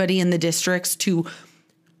everybody in the districts to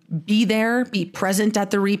be there, be present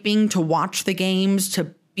at the reaping, to watch the games,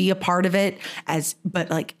 to be a part of it, but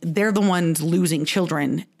like they're the ones losing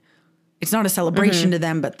children. It's not a celebration to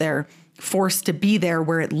them, but they're forced to be there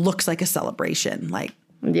where it looks like a celebration. Like,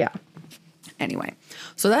 yeah. Anyway,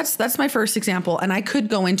 so that's my first example, and I could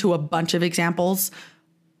go into a bunch of examples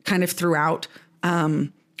kind of throughout.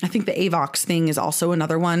 I think the Avox thing is also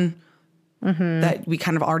another one that we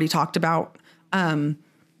kind of already talked about.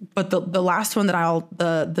 But the last one that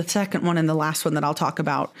the second one and the last one that I'll talk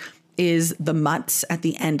about is the Mutts at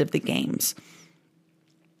the end of the games,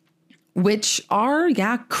 which are,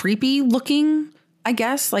 creepy looking, I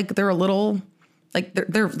guess. Like they're a little, like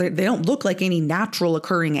they don't look like any natural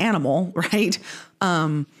occurring animal, right?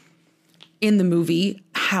 In the movie.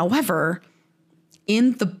 However,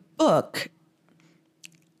 in the book,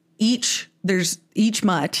 each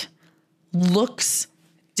Mutt looks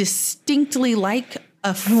distinctly like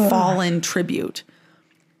a fallen tribute.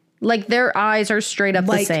 Like their eyes are straight up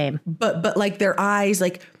the same. But like their eyes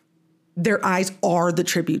are the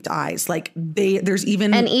tribute eyes. Like there's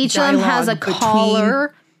even, and each of them has a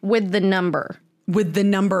collar with the number. With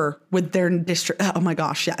their district. Oh my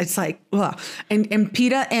gosh. Yeah. It's like, ugh. And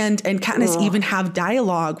Peeta and Katniss even have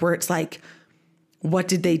dialogue where it's like, what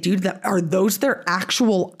did they do to them? Are those their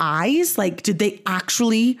actual eyes? Like, did they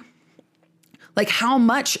actually, like, how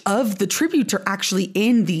much of the tributes are actually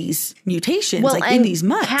in these mutations, in these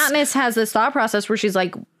Mutts? Katniss has this thought process where she's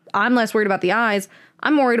like, I'm less worried about the eyes.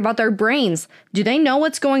 I'm worried about their brains. Do they know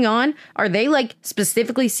what's going on? Are they like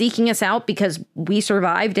specifically seeking us out because we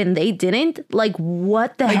survived and they didn't? Like,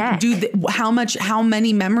 what the heck? How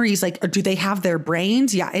many memories, like, do they have their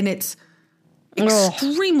brains? Yeah. And it's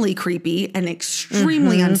extremely creepy and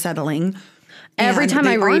extremely unsettling. Every time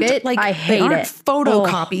I read it, like, I hate it. They aren't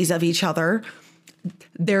photocopies of each other.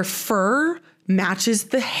 Their fur matches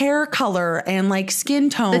the hair color and like skin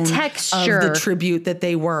tone, the texture of the tribute that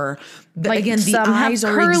they were. Like, again, the eyes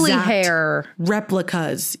are curly exact hair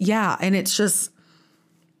replicas. Yeah, and it's just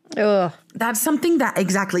ugh. That's something that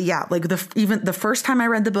exactly, yeah. Like even the first time I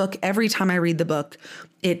read the book, every time I read the book,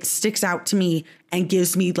 it sticks out to me and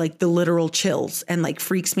gives me like the literal chills and like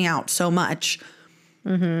freaks me out so much.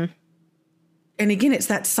 Mm-hmm. And again, it's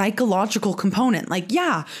that psychological component. Like,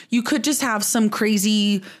 yeah, you could just have some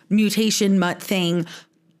crazy mutation mutt thing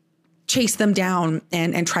chase them down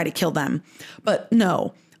and try to kill them. But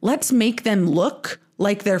no, let's make them look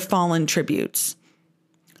like they're fallen tributes,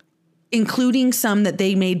 including some that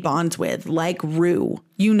they made bonds with, like Rue.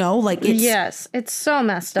 You know, like it's so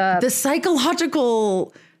messed up. The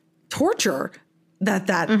psychological torture that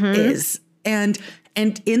is. And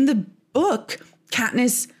in the book,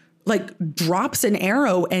 Katniss like drops an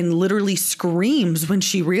arrow and literally screams when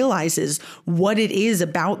she realizes what it is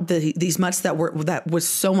about these mutts that was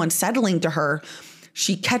so unsettling to her.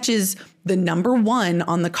 She catches the number 1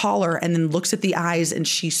 on the collar and then looks at the eyes and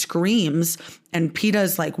she screams. And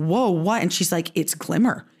Peeta's like, whoa, what? And she's like, it's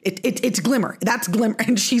Glimmer. It's Glimmer. That's Glimmer.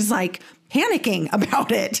 And she's like panicking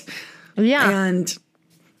about it. Yeah. And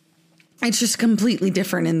it's just completely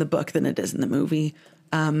different in the book than it is in the movie.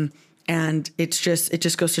 And it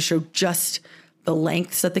just goes to show just the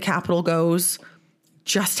lengths that the Capitol goes,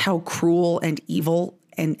 just how cruel and evil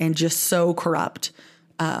and just so corrupt,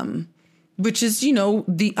 which is, you know,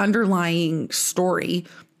 the underlying story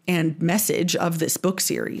and message of this book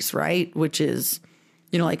series, right? Which is,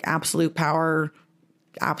 you know, like absolute power,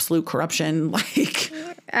 absolute corruption, like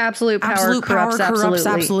absolute power corrupts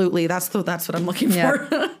absolutely. That's what I'm looking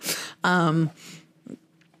for. And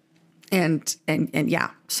yeah,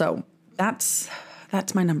 so that's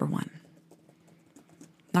my number 1.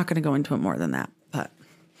 Not going to go into it more than that, but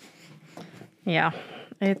yeah,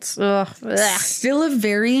 it's still a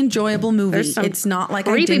very enjoyable movie. It's not like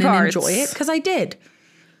I didn't enjoy it, because I did.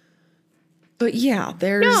 But yeah,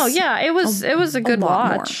 it was a good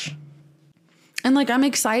watch. More. And like, I'm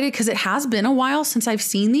excited because it has been a while since I've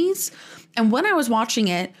seen these. And when I was watching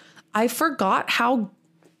it, I forgot how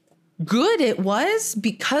good it was,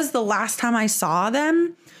 because the last time I saw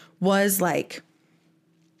them was like,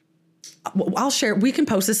 I'll share, we can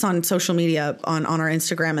post this on social media on our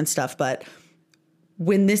Instagram and stuff. But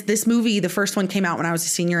when this movie, the first one, came out when I was a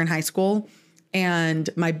senior in high school, and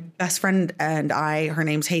my best friend and I, her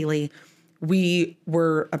name's Haley, we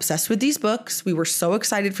were obsessed with these books. We were so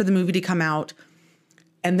excited for the movie to come out.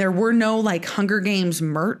 And there were no like Hunger Games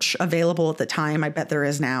merch available at the time. I bet there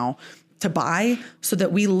is now, to buy, so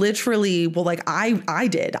that we literally, well, like I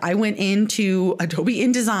did. I went into Adobe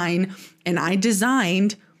InDesign and I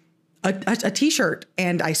designed a t-shirt,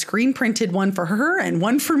 and I screen printed one for her and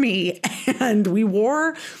one for me. And we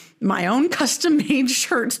wore my own custom made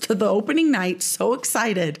shirts to the opening night. So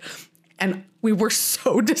excited. And we were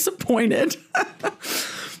so disappointed.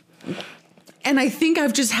 And I think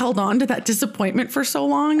I've just held on to that disappointment for so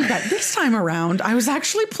long that this time around, I was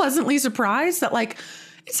actually pleasantly surprised that like,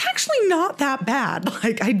 it's actually not that bad.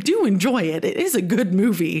 Like, I do enjoy it. It is a good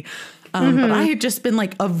movie. But I had just been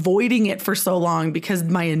like avoiding it for so long because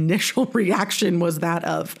my initial reaction was that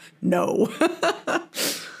of no.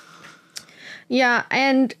 Yeah.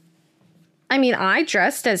 And I mean, I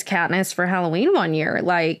dressed as Katniss for Halloween one year.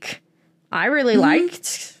 Like, I really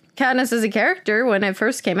liked Katniss as a character when it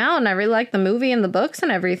first came out, and I really liked the movie and the books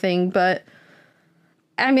and everything. But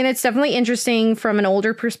I mean, it's definitely interesting from an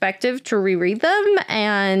older perspective to reread them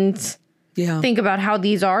and think about how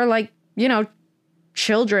these are like, you know,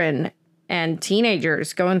 children and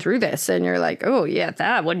teenagers going through this. And you're like, oh, yeah,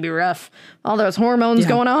 that would be rough. All those hormones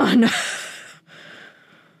going on.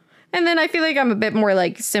 And then I feel like I'm a bit more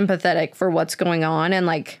like sympathetic for what's going on and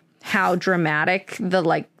like how dramatic the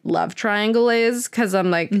like love triangle is. Cause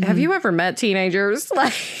I'm like, have you ever met teenagers?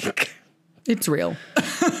 Like, it's real.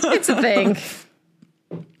 It's a thing.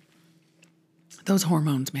 Those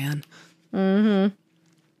hormones, man.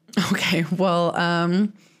 Okay, well,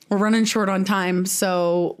 we're running short on time,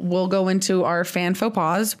 so we'll go into our fan faux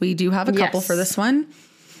pas. We do have a couple for this one.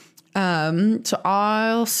 So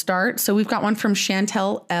I'll start. So we've got one from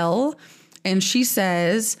Chantel L. And she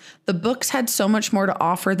says, the books had so much more to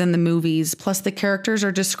offer than the movies, plus the characters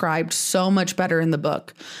are described so much better in the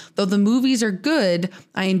book. Though the movies are good,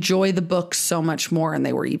 I enjoy the books so much more, and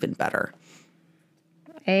they were even better.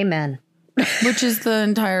 Amen. Which is the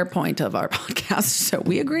entire point of our podcast, so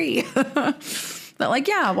we agree. But like,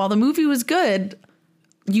 yeah, while the movie was good,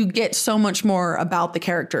 you get so much more about the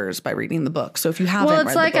characters by reading the book. So if you haven't read the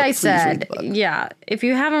book, like I please read said, the book. yeah, if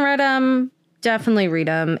you haven't read them, definitely read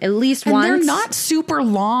them at least And once. they're not super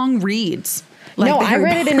long reads. Like No, the I Harry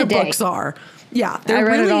read it in a Potter day. books are. Yeah, I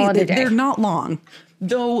read it all in a day. They're not long.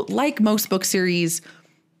 Though, like most book series,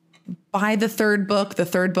 by the third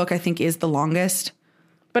book I think is the longest.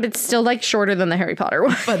 But it's still like shorter than the Harry Potter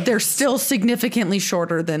one. But they're still significantly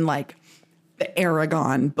shorter than like the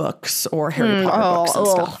Aragon books or Harry Potter books and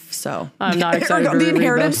stuff. So I'm not excited to the reread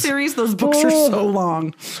Inheritance those. series, those books are so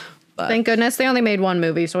long. Thank goodness they only made one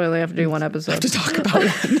movie, so we only have to do one episode To talk about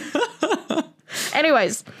one.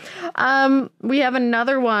 Anyways, we have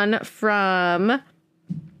another one from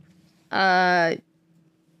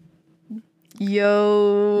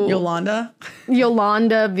Yolanda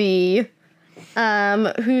V,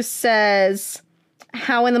 who says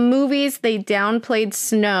how in the movies they downplayed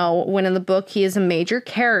Snow when in the book he is a major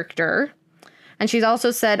character. And she's also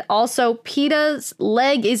said, also, Peeta's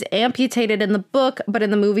leg is amputated in the book, but in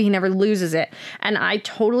the movie he never loses it. And I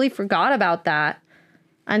totally forgot about that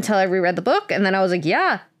until I reread the book. And then I was like,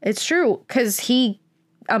 yeah, it's true. Because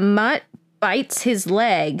a mutt bites his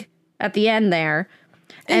leg at the end there.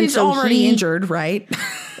 and he's so already injured, right?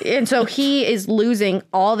 And so he is losing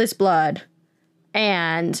all this blood.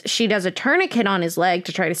 And she does a tourniquet on his leg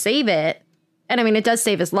to try to save it. And I mean, it does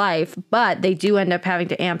save his life, but they do end up having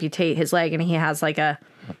to amputate his leg. And he has like an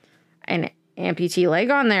amputee leg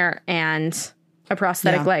on there and a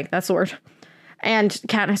prosthetic leg. That's the word. And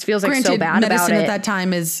Katniss feels like so bad about it. Medicine at that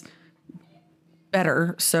time is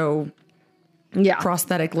better. So Yeah.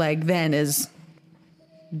 prosthetic leg then is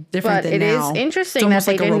different But than now. it is interesting It's almost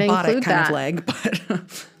that they like a didn't robotic include kind that. of leg, but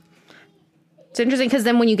It's interesting because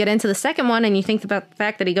then when you get into the second one and you think about the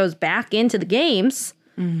fact that he goes back into the games,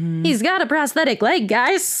 he's got a prosthetic leg,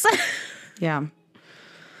 guys. yeah.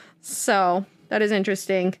 So that is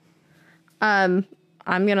interesting. I'm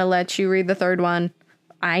going to let you read the third one.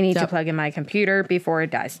 I need to plug in my computer before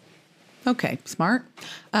it dies. Okay, smart.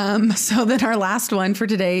 So then our last one for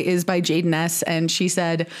today is by Jaden S. And she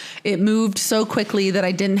said, it moved so quickly that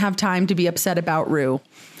I didn't have time to be upset about Rue.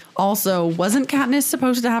 Also, wasn't Katniss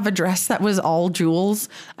supposed to have a dress that was all jewels?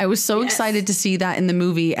 I was so excited to see that in the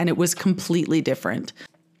movie, and it was completely different.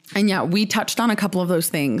 And yeah, we touched on a couple of those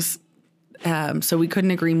things, so we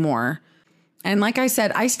couldn't agree more. And like I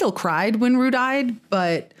said, I still cried when Rue died,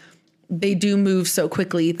 but they do move so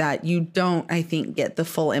quickly that you don't, I think, get the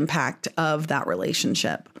full impact of that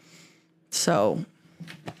relationship. So,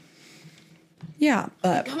 yeah.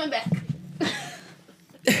 But Coming back.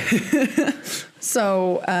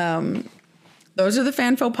 So those are the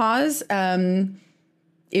fan faux pas.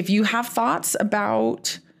 If you have thoughts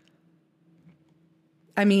about,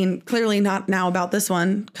 I mean, clearly not now about this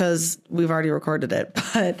one because we've already recorded it.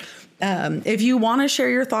 But if you want to share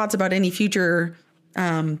your thoughts about any future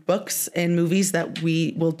books and movies that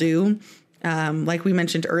we will do, like we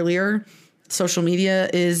mentioned earlier, social media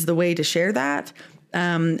is the way to share that.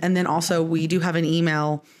 And then also we do have an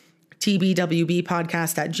email,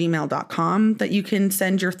 tbwbpodcast@gmail.com, that you can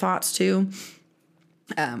send your thoughts to.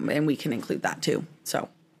 And we can include that too. So,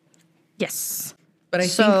 Yes. but I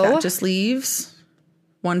think that just leaves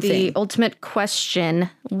one thing. The ultimate question,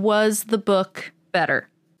 was the book better?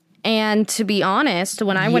 And to be honest,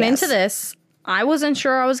 when I went into this, I wasn't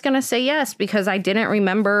sure I was going to say yes because I didn't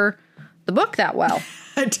remember the book that well.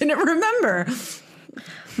 I didn't remember.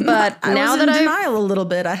 But now that in denial a little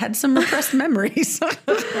bit. I had some repressed memories.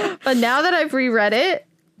 But now that I've reread it,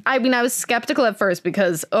 I mean, I was skeptical at first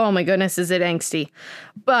because, oh my goodness, is it angsty?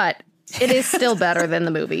 But it is still better than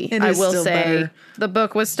the movie. I will say better. The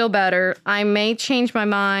book was still better. I may change my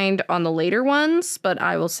mind on the later ones, but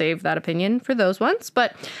I will save that opinion for those ones.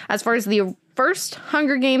 But as far as the first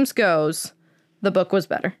Hunger Games goes, the book was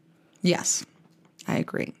better. Yes, I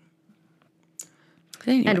agree.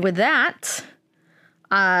 Anyway. And with that,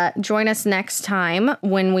 join us next time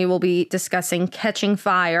when we will be discussing Catching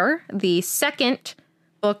Fire, the second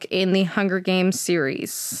book in the Hunger Games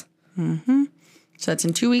series. So that's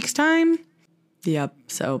in 2 weeks' time. Yep.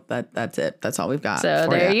 So that's it. That's all we've got. So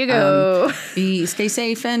for there you go. Stay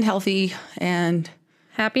safe and healthy, and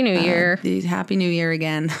Happy New Year. Happy New Year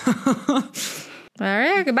again. All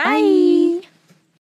right. Goodbye.